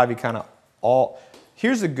are 5 you kind of all,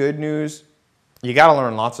 here's the good news. You got to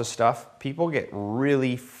learn lots of stuff. People get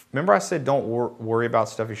really, remember I said don't worry about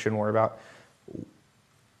stuff you shouldn't worry about?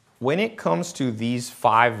 When it comes to these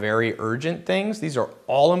 5 very urgent things, these are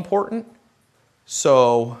all important.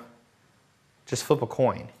 So just flip a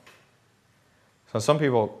coin. So some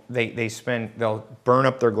people, they'll burn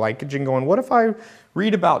up their glycogen going, what if I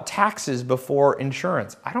read about taxes before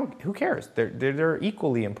insurance? Who cares? They're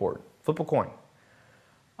equally important. Flip a coin.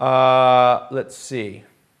 Let's see.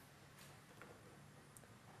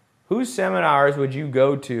 Whose seminars would you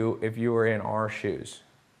go to if you were in our shoes?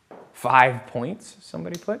 5 points,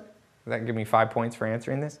 somebody put? Does that give me 5 points for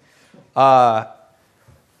answering this? Well,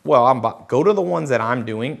 go to the ones that I'm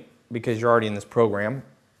doing because you're already in this program.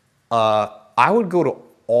 I would go to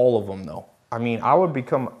all of them though. I mean, I would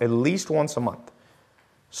become at least once a month.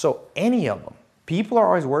 So any of them. People are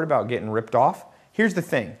always worried about getting ripped off. Here's the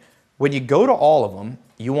thing. When you go to all of them,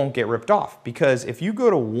 you won't get ripped off, because if you go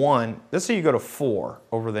to one, let's say you go to 4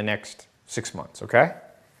 over the next 6 months, okay?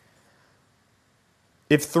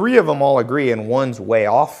 If 3 of them all agree and one's way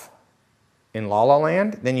off in La La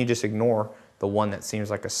Land, then you just ignore the one that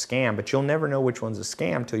seems like a scam, but you'll never know which one's a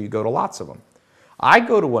scam until you go to lots of them. I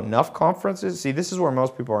go to enough conferences. See, this is where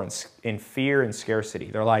most people are in fear and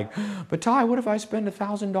scarcity. They're like, but Ty, what if I spend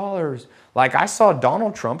 $1,000? Like I saw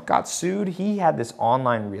Donald Trump got sued. He had this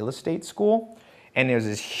online real estate school, and there was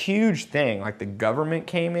this huge thing. Like the government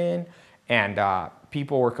came in and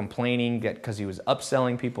people were complaining that because he was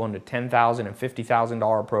upselling people into $10,000 and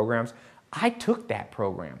 $50,000 programs. I took that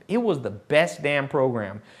program. It was the best damn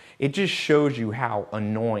program. It just shows you how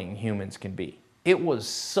annoying humans can be. It was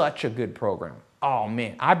such a good program. Oh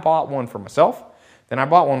man, I bought one for myself. Then I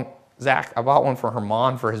bought one, Zach, I bought one for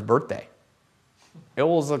Herman for his birthday. It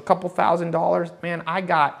was a couple $1,000s. Man, I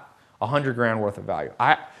got 100 grand worth of value.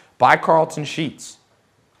 Buy Carlton Sheets,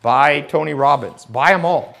 buy Tony Robbins, buy them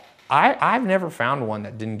all. I've never found one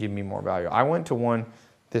that didn't give me more value. I went to one,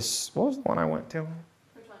 what was the one I went to?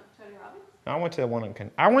 Which one? Tony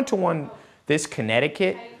Robbins? I went to one, this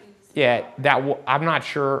Connecticut. Yeah, I'm not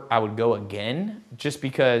sure I would go again just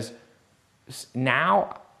because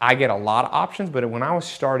now I get a lot of options, but when I was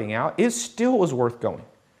starting out, it still was worth going.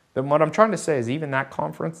 But what I'm trying to say is even that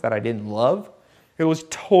conference that I didn't love, it was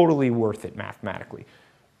totally worth it mathematically.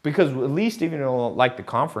 Because at least even though like the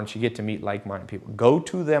conference, you get to meet like-minded people. Go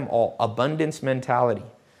to them all. Abundance mentality.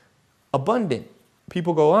 Abundant.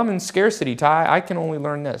 People go, I'm in scarcity, Ty. I can only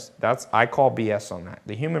learn this. I call BS on that.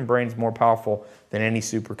 The human brain is more powerful than any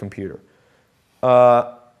supercomputer.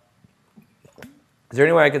 Is there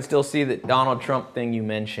any way I could still see that Donald Trump thing you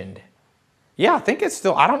mentioned? Yeah, I think it's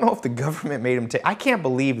still, I don't know if the government made him take, I can't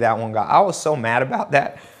believe that one got, I was so mad about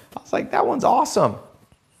that. I was like, that one's awesome.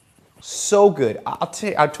 So good. I'll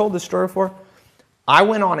tell you, I've told this story before. I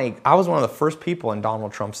was one of the first people in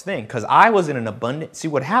Donald Trump's thing because I was in an abundant, see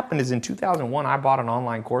what happened is in 2001, I bought an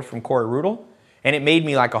online course from Corey Rudel and it made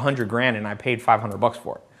me like 100 grand and I paid 500 bucks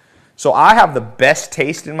for it. So I have the best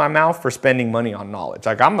taste in my mouth for spending money on knowledge.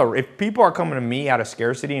 Like if people are coming to me out of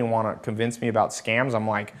scarcity and want to convince me about scams, I'm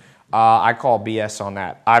like, I call BS on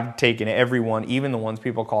that. I've taken everyone, even the ones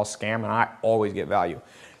people call scam, and I always get value.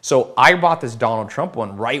 So I bought this Donald Trump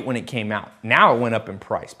one right when it came out. Now it went up in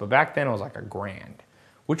price, but back then it was like $1,000,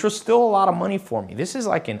 which was still a lot of money for me. This is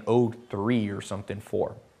like an 03 or something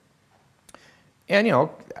for. And you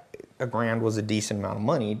know, $1,000 was a decent amount of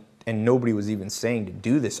money, and nobody was even saying to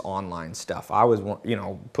do this online stuff. I was, you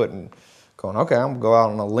know, going, okay, I'm gonna go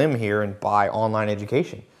out on a limb here and buy online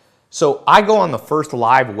education. So I go on the first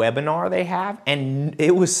live webinar they have, and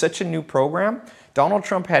it was such a new program. Donald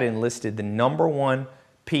Trump had enlisted the #1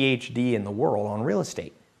 PhD in the world on real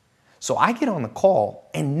estate. So I get on the call,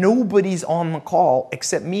 and nobody's on the call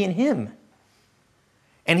except me and him.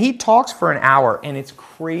 And he talks for an hour, and it's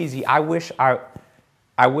crazy. I wish I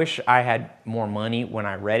had more money when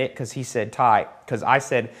I read it, because he said, Ty, because I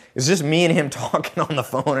said, it's just me and him talking on the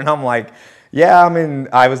phone, and I'm like, yeah,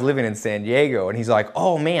 I was living in San Diego, and he's like,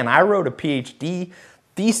 oh man, I wrote a PhD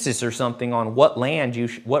thesis or something on what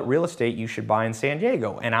what real estate you should buy in San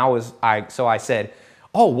Diego. And so I said,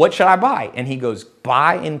 oh, what should I buy? And he goes,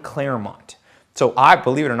 buy in Claremont. So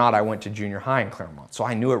believe it or not, I went to junior high in Claremont, so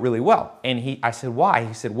I knew it really well. And I said, why?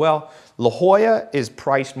 He said, well, La Jolla is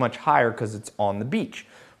priced much higher because it's on the beach.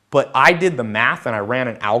 But I did the math and I ran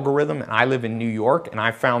an algorithm, and I live in New York, and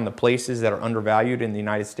I found the places that are undervalued in the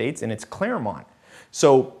United States, and it's Claremont.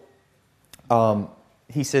 So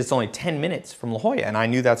he says it's only 10 minutes from La Jolla, and I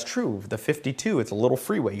knew that's true. The 52, it's a little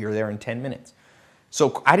freeway. You're there in 10 minutes.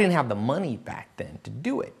 So I didn't have the money back then to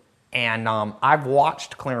do it. And I've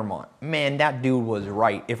watched Claremont. Man, that dude was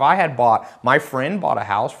right. If I had my friend bought a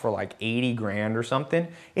house for like 80 grand or something,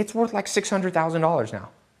 it's worth like $600,000 now.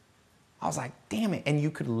 I was like, damn it. And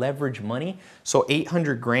you could leverage money. So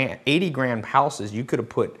 80 grand houses, you could have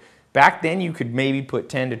put, back then you could maybe put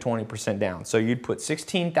 10 to 20% down. So you'd put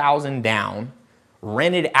 16,000 down,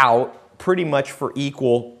 rent it out pretty much for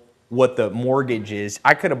equal what the mortgage is. If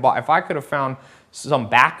I could have found some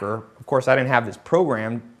backer, of course I didn't have this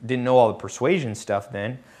program, didn't know all the persuasion stuff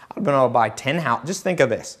then, I'd have been able to buy 10 houses. Just think of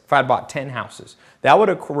this, if I had bought 10 houses, that would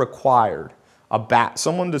have required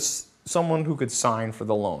someone who could sign for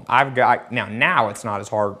the loan. Now it's not as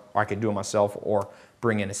hard. I could do it myself or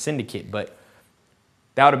bring in a syndicate, but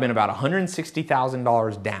that would have been about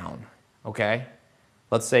 $160,000 down, okay?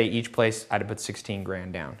 Let's say each place I'd have put 16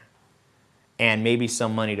 grand down, and maybe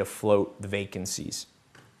some money to float the vacancies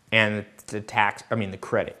and the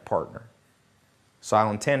credit partner. So I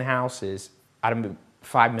own 10 houses, I'd have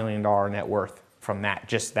 $5 million net worth from that,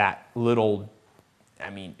 just that little,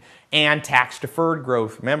 and tax deferred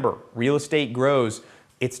growth. Remember, real estate grows.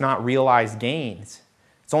 It's not realized gains.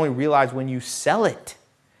 It's only realized when you sell it.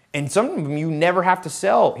 And some of them you never have to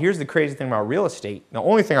sell. Here's the crazy thing about real estate. The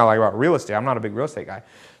only thing I like about real estate, I'm not a big real estate guy.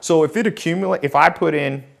 So if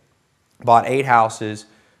I bought 8 houses,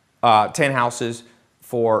 10 houses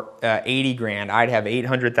for 80 grand, I'd have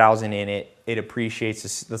 800,000 in it. It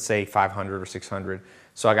appreciates, let's say 500 or 600.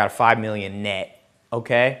 So I got a 5 million net,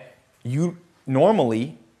 okay?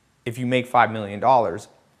 Normally, if you make $5 million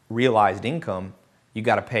realized income, you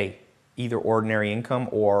got to pay either ordinary income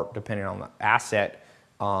or, depending on the asset,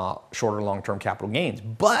 shorter long-term capital gains.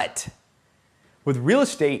 But with real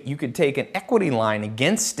estate, you could take an equity line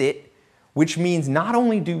against it, which means not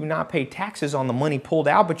only do you not pay taxes on the money pulled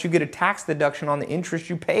out, but you get a tax deduction on the interest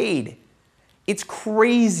you paid. It's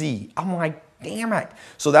crazy. I'm like, damn it.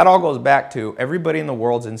 So that all goes back to everybody in the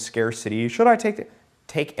world's in scarcity. Should I take it?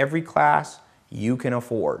 Take every class you can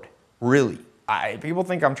afford. Really. People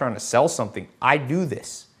think I'm trying to sell something. I do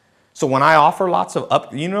this. So when I offer lots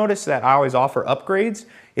of you notice that I always offer upgrades?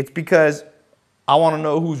 It's because I want to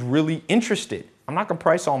know who's really interested. I'm not going to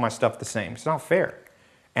price all my stuff the same. It's not fair.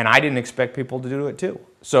 And I didn't expect people to do it too.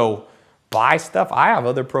 So buy stuff. I have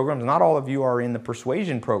other programs. Not all of you are in the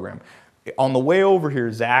persuasion program. On the way over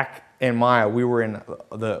here, Zach and Maya,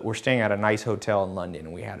 we're staying at a nice hotel in London,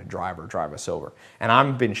 and we had a driver drive us over. And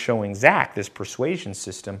I've been showing Zach this persuasion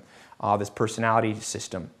system, this personality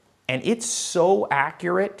system. And it's so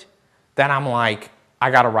accurate that I'm like,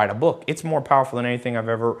 I got to write a book. It's more powerful than anything I've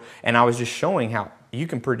ever, and I was just showing how you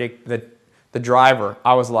can predict the driver.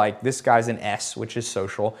 I was like, this guy's an S, which is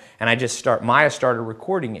social, and Maya started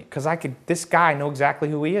recording it because this guy know exactly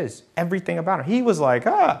who he is, everything about him. He was like,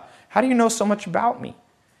 how do you know so much about me?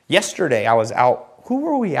 Yesterday, I was out, who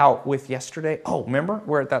were we out with yesterday? Oh, remember,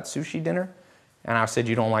 we're at that sushi dinner, and I said,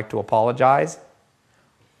 you don't like to apologize,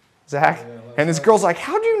 Zach? Yeah, and this girl's like,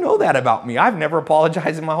 how do you know that about me? I've never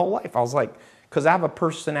apologized in my whole life. I was like, because I have a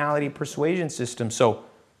personality persuasion system. So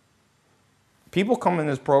people come in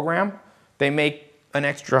this program, they make an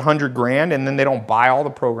extra 100 grand, and then they don't buy all the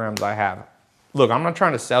programs I have. Look, I'm not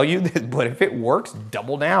trying to sell you this, but if it works,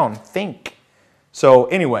 double down, think. So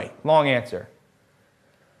anyway, long answer.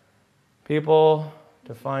 People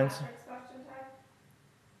define.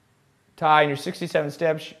 Ty, in your 67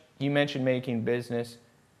 steps, you mentioned making business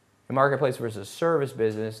a marketplace versus service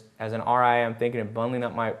business. As an RI, I'm thinking of bundling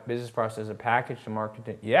up my business process as a package to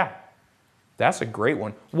market. Yeah, that's a great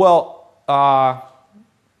one. Well,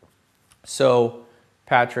 so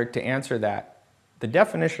Patrick, to answer that, the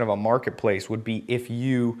definition of a marketplace would be if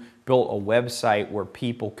you built a website where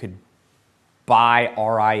people could buy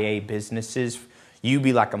RIA businesses, you'd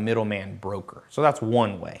be like a middleman broker. So that's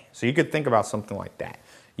one way. So you could think about something like that.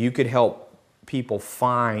 You could help people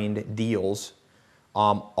find deals,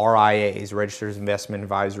 RIAs, registered investment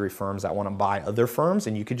advisory firms that want to buy other firms,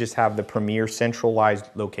 and you could just have the premier centralized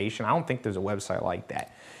location. I don't think there's a website like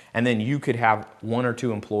that. And then you could have 1 or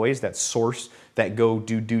 2 employees that go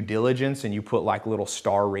do due diligence, and you put like little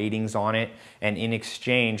star ratings on it. And in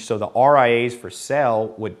exchange, so the RIAs for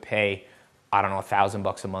sale would pay, I don't know,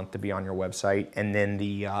 $1,000 a month to be on your website. And then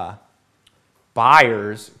the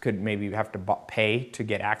buyers could maybe have to pay to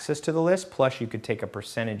get access to the list. Plus you could take a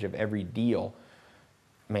percentage of every deal.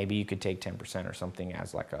 Maybe you could take 10% or something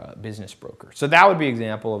as like a business broker. So that would be an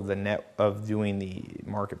example of doing the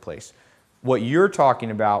marketplace. What you're talking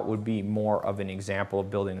about would be more of an example of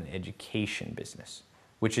building an education business,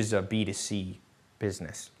 which is a B2C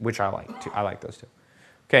business, which I like too. I like those two.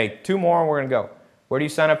 Okay, 2 more and we're gonna go. Where do you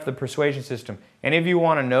sign up for the persuasion system? Any of you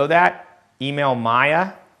want to know that? Email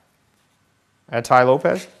Maya at Ty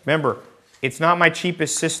Lopez. Remember, it's not my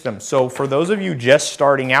cheapest system. So for those of you just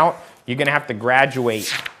starting out, you're going to have to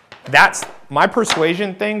graduate. My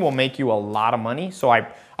persuasion thing will make you a lot of money. So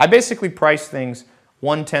I basically price things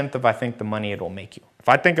 1/10 of I think the money it'll make you. If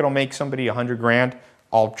I think it'll make somebody 100 grand,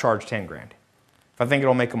 I'll charge 10 grand. If I think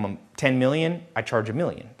it'll make them 10 million, I charge $1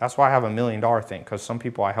 million. That's why I have $1 million thing, because some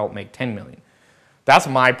people I help make 10 million. That's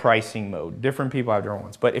my pricing mode. Different people have different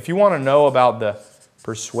ones. But if you want to know about the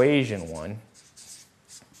persuasion one,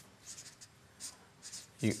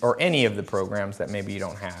 or any of the programs that maybe you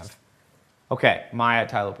don't have. Okay, Maya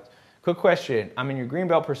Ty Lopez. Quick question. I'm in your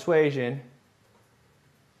Greenbelt Persuasion.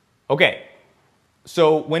 Okay,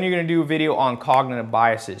 so when are you going to do a video on cognitive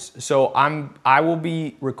biases? So I will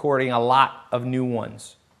be recording a lot of new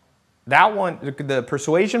ones. That one, the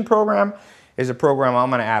Persuasion program, is a program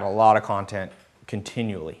I'm going to add a lot of content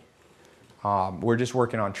continually. We're just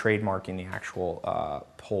working on trademarking the actual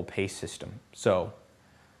whole pay system. So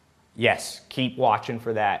yes, keep watching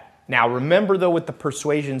for that. Now remember though, with the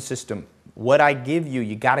persuasion system, what I give you,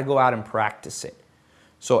 you got to go out and practice it.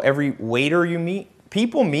 So every waiter you meet,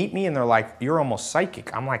 people meet me and they're like, you're almost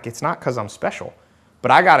psychic. I'm like, it's not because I'm special,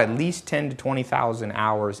 but I got at least 10 to 20,000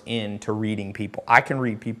 hours into reading people. I can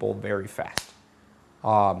read people very fast.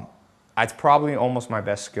 It's probably almost my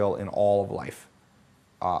best skill in all of life.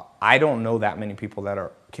 I don't know that many people that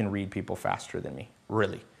can read people faster than me,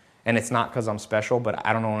 really. And it's not because I'm special, but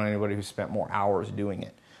I don't know anybody who spent more hours doing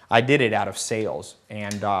it. I did it out of sales,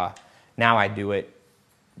 and now I do it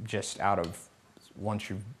just out of, once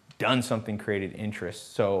you've done something created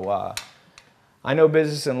interest. So I know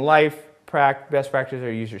business and life, best practices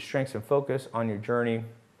are use your strengths and focus on your journey.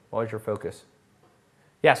 What was your focus?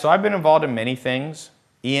 Yeah, so I've been involved in many things.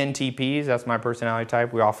 ENTPs, that's my personality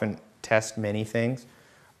type. We often test many things.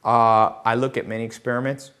 I look at many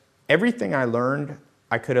experiments. Everything I learned,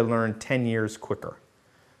 I could have learned 10 years quicker.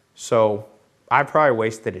 So I probably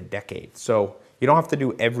wasted a decade. So you don't have to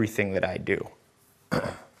do everything that I do.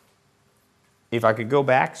 If I could go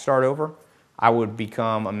back, start over, I would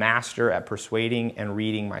become a master at persuading and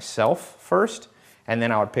reading myself first. And then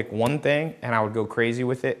I would pick one thing and I would go crazy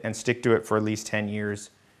with it and stick to it for at least 10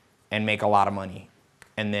 years and make a lot of money.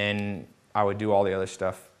 And then I would do all the other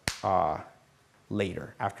stuff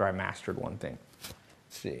later after I mastered one thing.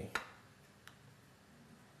 Let's see.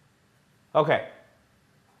 Okay.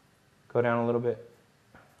 Go down a little bit.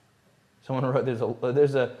 Someone wrote,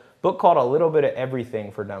 there's a book called A Little Bit of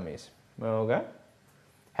Everything for Dummies. Okay.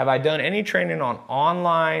 Have I done any training on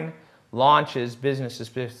online launches, businesses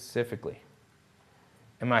specifically?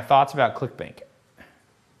 And my thoughts about ClickBank.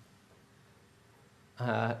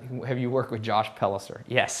 Have you worked with Josh Pelliser?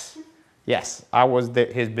 Yes. Yes. I was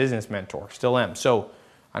his business mentor. Still am. So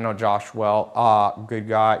I know Josh well. Good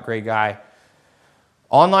guy. Great guy.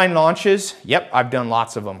 Online launches. Yep. I've done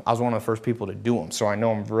lots of them. I was one of the first people to do them. So I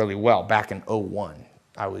know them really well. Back in 01,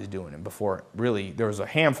 I was doing it before. Really, there was a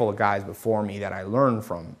handful of guys before me that I learned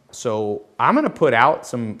from. So I'm going to put out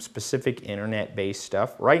some specific internet-based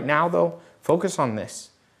stuff. Right now, though, focus on this.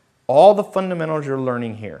 All the fundamentals you're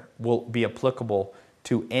learning here will be applicable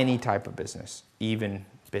to any type of business, even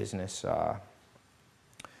business,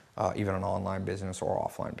 even an online business or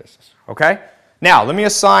offline business. Okay? Now, let me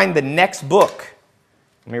assign the next book.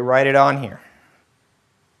 Let me write it on here.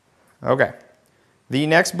 Okay. The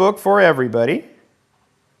next book for everybody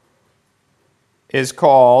is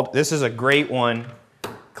called, this is a great one,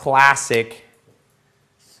 classic,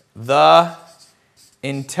 The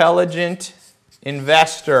Intelligent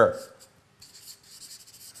Investor.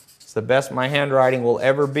 It's the best my handwriting will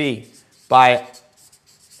ever be, by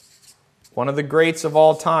one of the greats of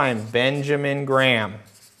all time, Benjamin Graham.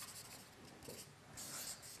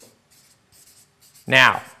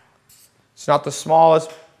 Now, it's not the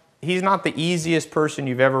smallest, he's not the easiest person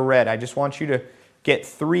you've ever read. I just want you to get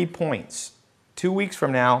 3 points. 2 weeks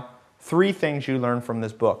from now, 3 things you learn from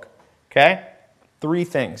this book. Okay? 3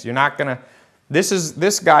 things. You're not going to,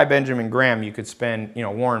 this guy, Benjamin Graham, you could spend,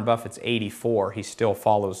 Warren Buffett's 84. He still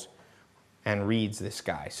follows and reads this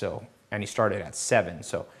guy. So, and he started at 7.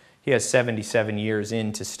 So he has 77 years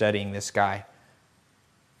into studying this guy.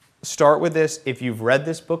 Start with this. If you've read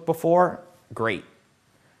this book before, great.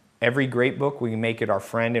 Every great book, we make it our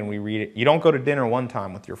friend and we read it. You don't go to dinner one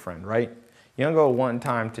time with your friend, right? You don't go one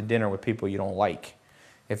time to dinner with people you don't like.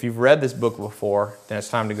 If you've read this book before, then it's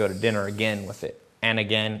time to go to dinner again with it. And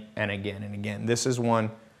again, and again, and again. This is one,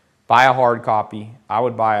 buy a hard copy. I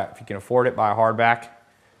would buy it, if you can afford it, buy a hardback.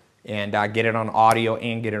 And get it on audio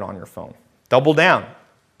and get it on your phone. Double down.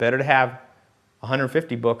 Better to have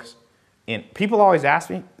 150 books. And people always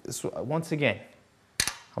ask me, once again,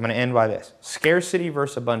 I'm going to end by this. Scarcity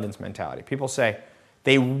versus abundance mentality. People say,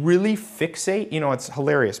 they really fixate. It's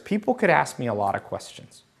hilarious. People could ask me a lot of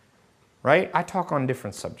questions, right? I talk on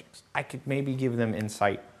different subjects. I could maybe give them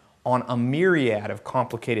insight on a myriad of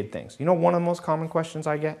complicated things. One of the most common questions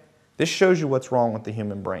I get? This shows you what's wrong with the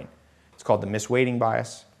human brain. It's called the misweighting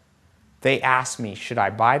bias. They ask me, should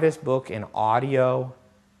I buy this book in audio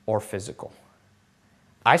or physical?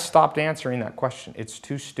 I stopped answering that question. It's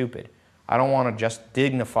too stupid. I don't want to just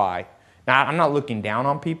dignify. Now, I'm not looking down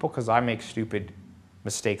on people because I make stupid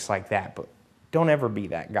mistakes like that, but don't ever be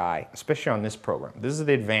that guy, especially on this program. This is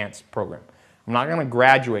the advanced program. I'm not going to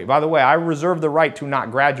graduate. By the way, I reserve the right to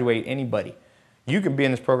not graduate anybody. You can be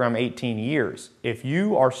in this program 18 years. If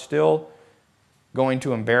you are still going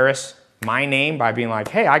to embarrass my name by being like,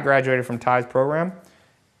 hey, I graduated from Ty's program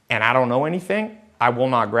and I don't know anything, I will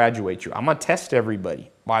not graduate you. I'm going to test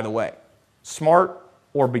everybody, by the way, smart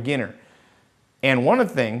or beginner. And one of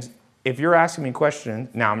the things, if you're asking me questions,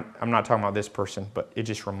 now I'm not talking about this person, but it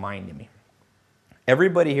just reminded me.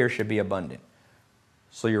 Everybody here should be abundant.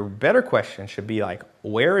 So your better question should be like,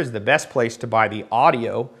 where is the best place to buy the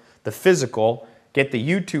audio, the physical, get the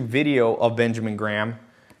YouTube video of Benjamin Graham,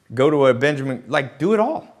 go to a Benjamin, do it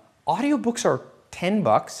all. Audiobooks are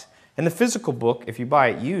 $10, and the physical book, if you buy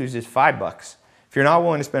it used, is $5. If you're not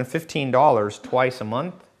willing to spend $15 twice a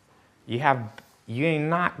month, you ain't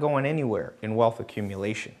not going anywhere in wealth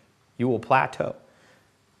accumulation. You will plateau.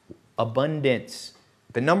 Abundance.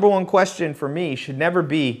 The number one question for me should never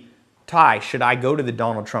be, Ty, should I go to the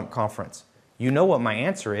Donald Trump conference? You know what my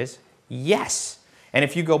answer is? Yes. And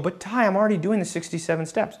if you go, but Ty, I'm already doing the 67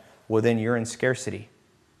 steps. Well, then you're in scarcity.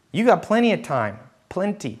 You got plenty of time,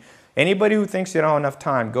 plenty. Anybody who thinks you don't have enough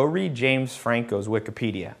time, go read James Franco's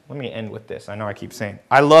Wikipedia. Let me end with this. I know I keep saying,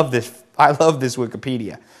 I love this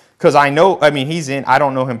Wikipedia. Because I know, I mean, I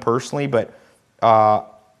don't know him personally, but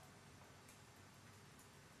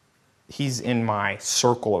he's in my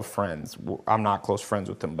circle of friends. I'm not close friends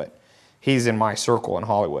with him, but he's in my circle in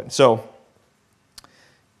Hollywood. So,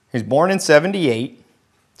 he's born in 78,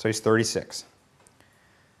 so he's 36.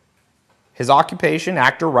 His occupation,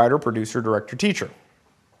 actor, writer, producer, director, teacher.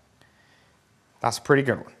 That's a pretty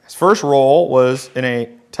good one. His first role was in a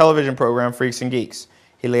television program, Freaks and Geeks.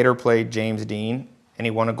 He later played James Dean, and he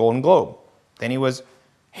won a Golden Globe. Then he was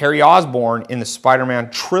Harry Osborn in the Spider-Man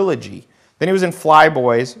trilogy. Then he was in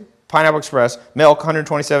Flyboys, Pineapple Express, Milk,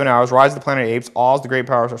 127 Hours, Rise of the Planet of the Apes, Oz, The Great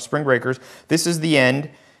Powers, Spring Breakers, This Is the End,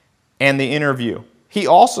 and The Interview. He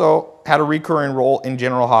also had a recurring role in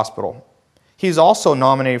General Hospital. He's also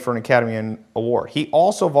nominated for an Academy Award. He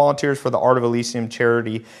also volunteers for the Art of Elysium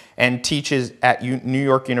charity and teaches at New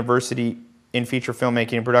York University in feature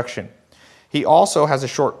filmmaking and production. He also has a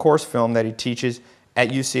short course film that he teaches at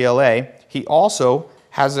UCLA. He also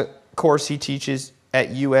has a course he teaches at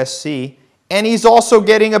USC, and he's also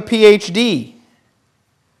getting a PhD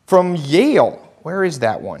from Yale. Where is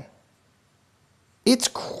that one?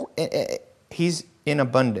 He's in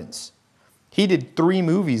abundance. He did 3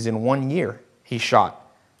 movies in 1 year. He shot.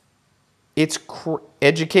 It's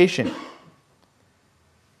education.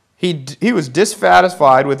 He was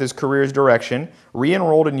dissatisfied with his career's direction,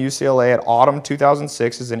 re-enrolled in UCLA at autumn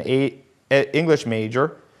 2006 as an English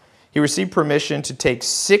major. He received permission to take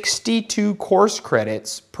 62 course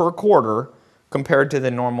credits per quarter compared to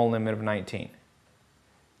the normal limit of 19.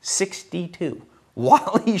 62.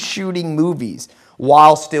 While he's shooting movies,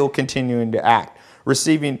 while still continuing to act,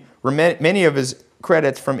 receiving many of his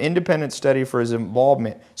credits from independent study for his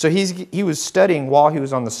involvement. So he was studying while he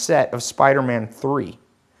was on the set of Spider-Man 3.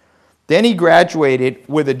 Then he graduated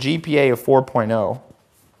with a GPA of 4.0.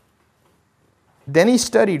 Then he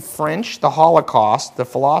studied French, the Holocaust, the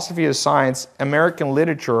philosophy of science, American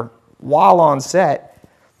literature while on set.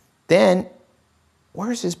 Then,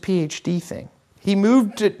 where's his PhD thing? He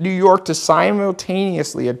moved to New York to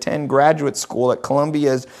simultaneously attend graduate school at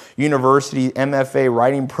Columbia's University MFA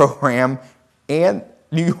writing program and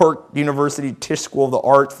New York University Tisch School of the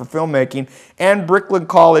Arts for filmmaking and Brooklyn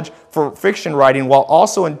College for fiction writing, while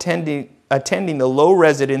also attending the low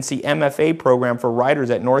residency MFA program for writers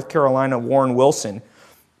at North Carolina Warren Wilson.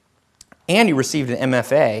 And he received an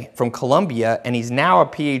MFA from Columbia, and he's now a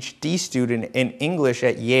PhD student in English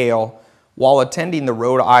at Yale while attending the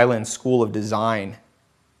Rhode Island School of Design.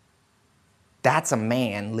 That's a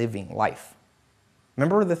man living life.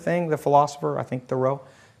 Remember the philosopher, I think Thoreau,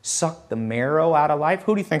 suck the marrow out of life?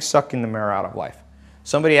 Who do you think's sucking the marrow out of life?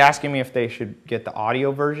 Somebody asking me if they should get the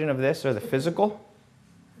audio version of this or the physical?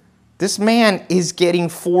 This man is getting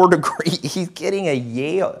 4 degrees. He's getting a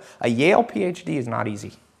Yale PhD is not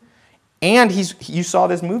easy. And you saw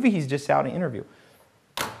this movie he's just out in an interview.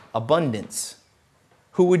 Abundance.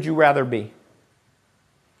 Who would you rather be?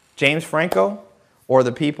 James Franco or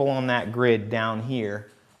the people on that grid down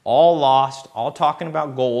here, all lost, all talking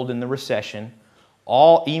about gold in the recession,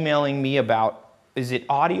 all emailing me about, is it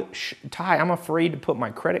audio? Ty, I'm afraid to put my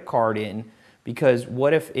credit card in because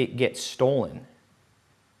what if it gets stolen?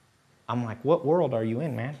 I'm like, what world are you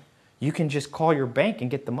in, man? You can just call your bank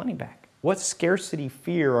and get the money back. What scarcity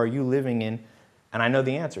fear are you living in? And I know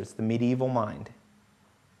the answer. It's the medieval mind.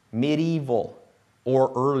 Medieval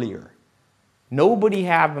or earlier. Nobody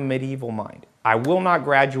have a medieval mind. I will not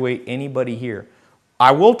graduate anybody here.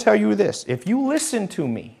 I will tell you this. If you listen to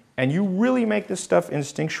me and you really make this stuff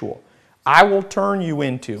instinctual, I will turn you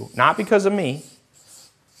into, not because of me,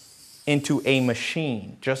 into a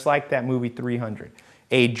machine, just like that movie 300.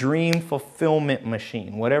 A dream fulfillment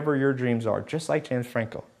machine, whatever your dreams are, just like James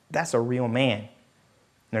Franco. That's a real man. And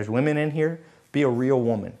there's women in here, be a real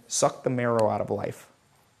woman. Suck the marrow out of life.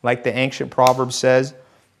 Like the ancient proverb says,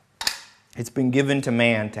 it's been given to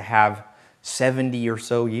man to have 70 or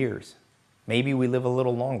so years. Maybe we live a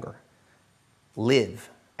little longer. Live,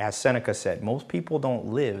 as Seneca said. Most people don't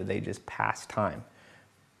live, they just pass time.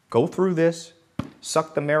 Go through this,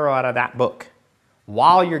 suck the marrow out of that book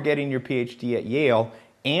while you're getting your PhD at Yale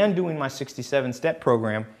and doing my 67-step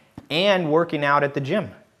program and working out at the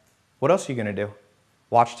gym. What else are you going to do?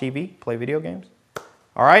 Watch TV? Play video games?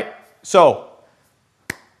 All right? So,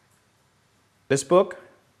 this book,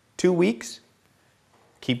 2 weeks.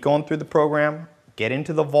 Keep going through the program. Get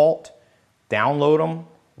into the vault. Download them.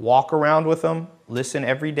 Walk around with them. Listen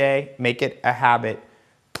every day. Make it a habit.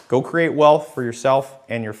 Go create wealth for yourself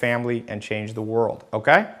and your family and change the world,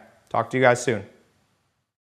 okay? Talk to you guys soon.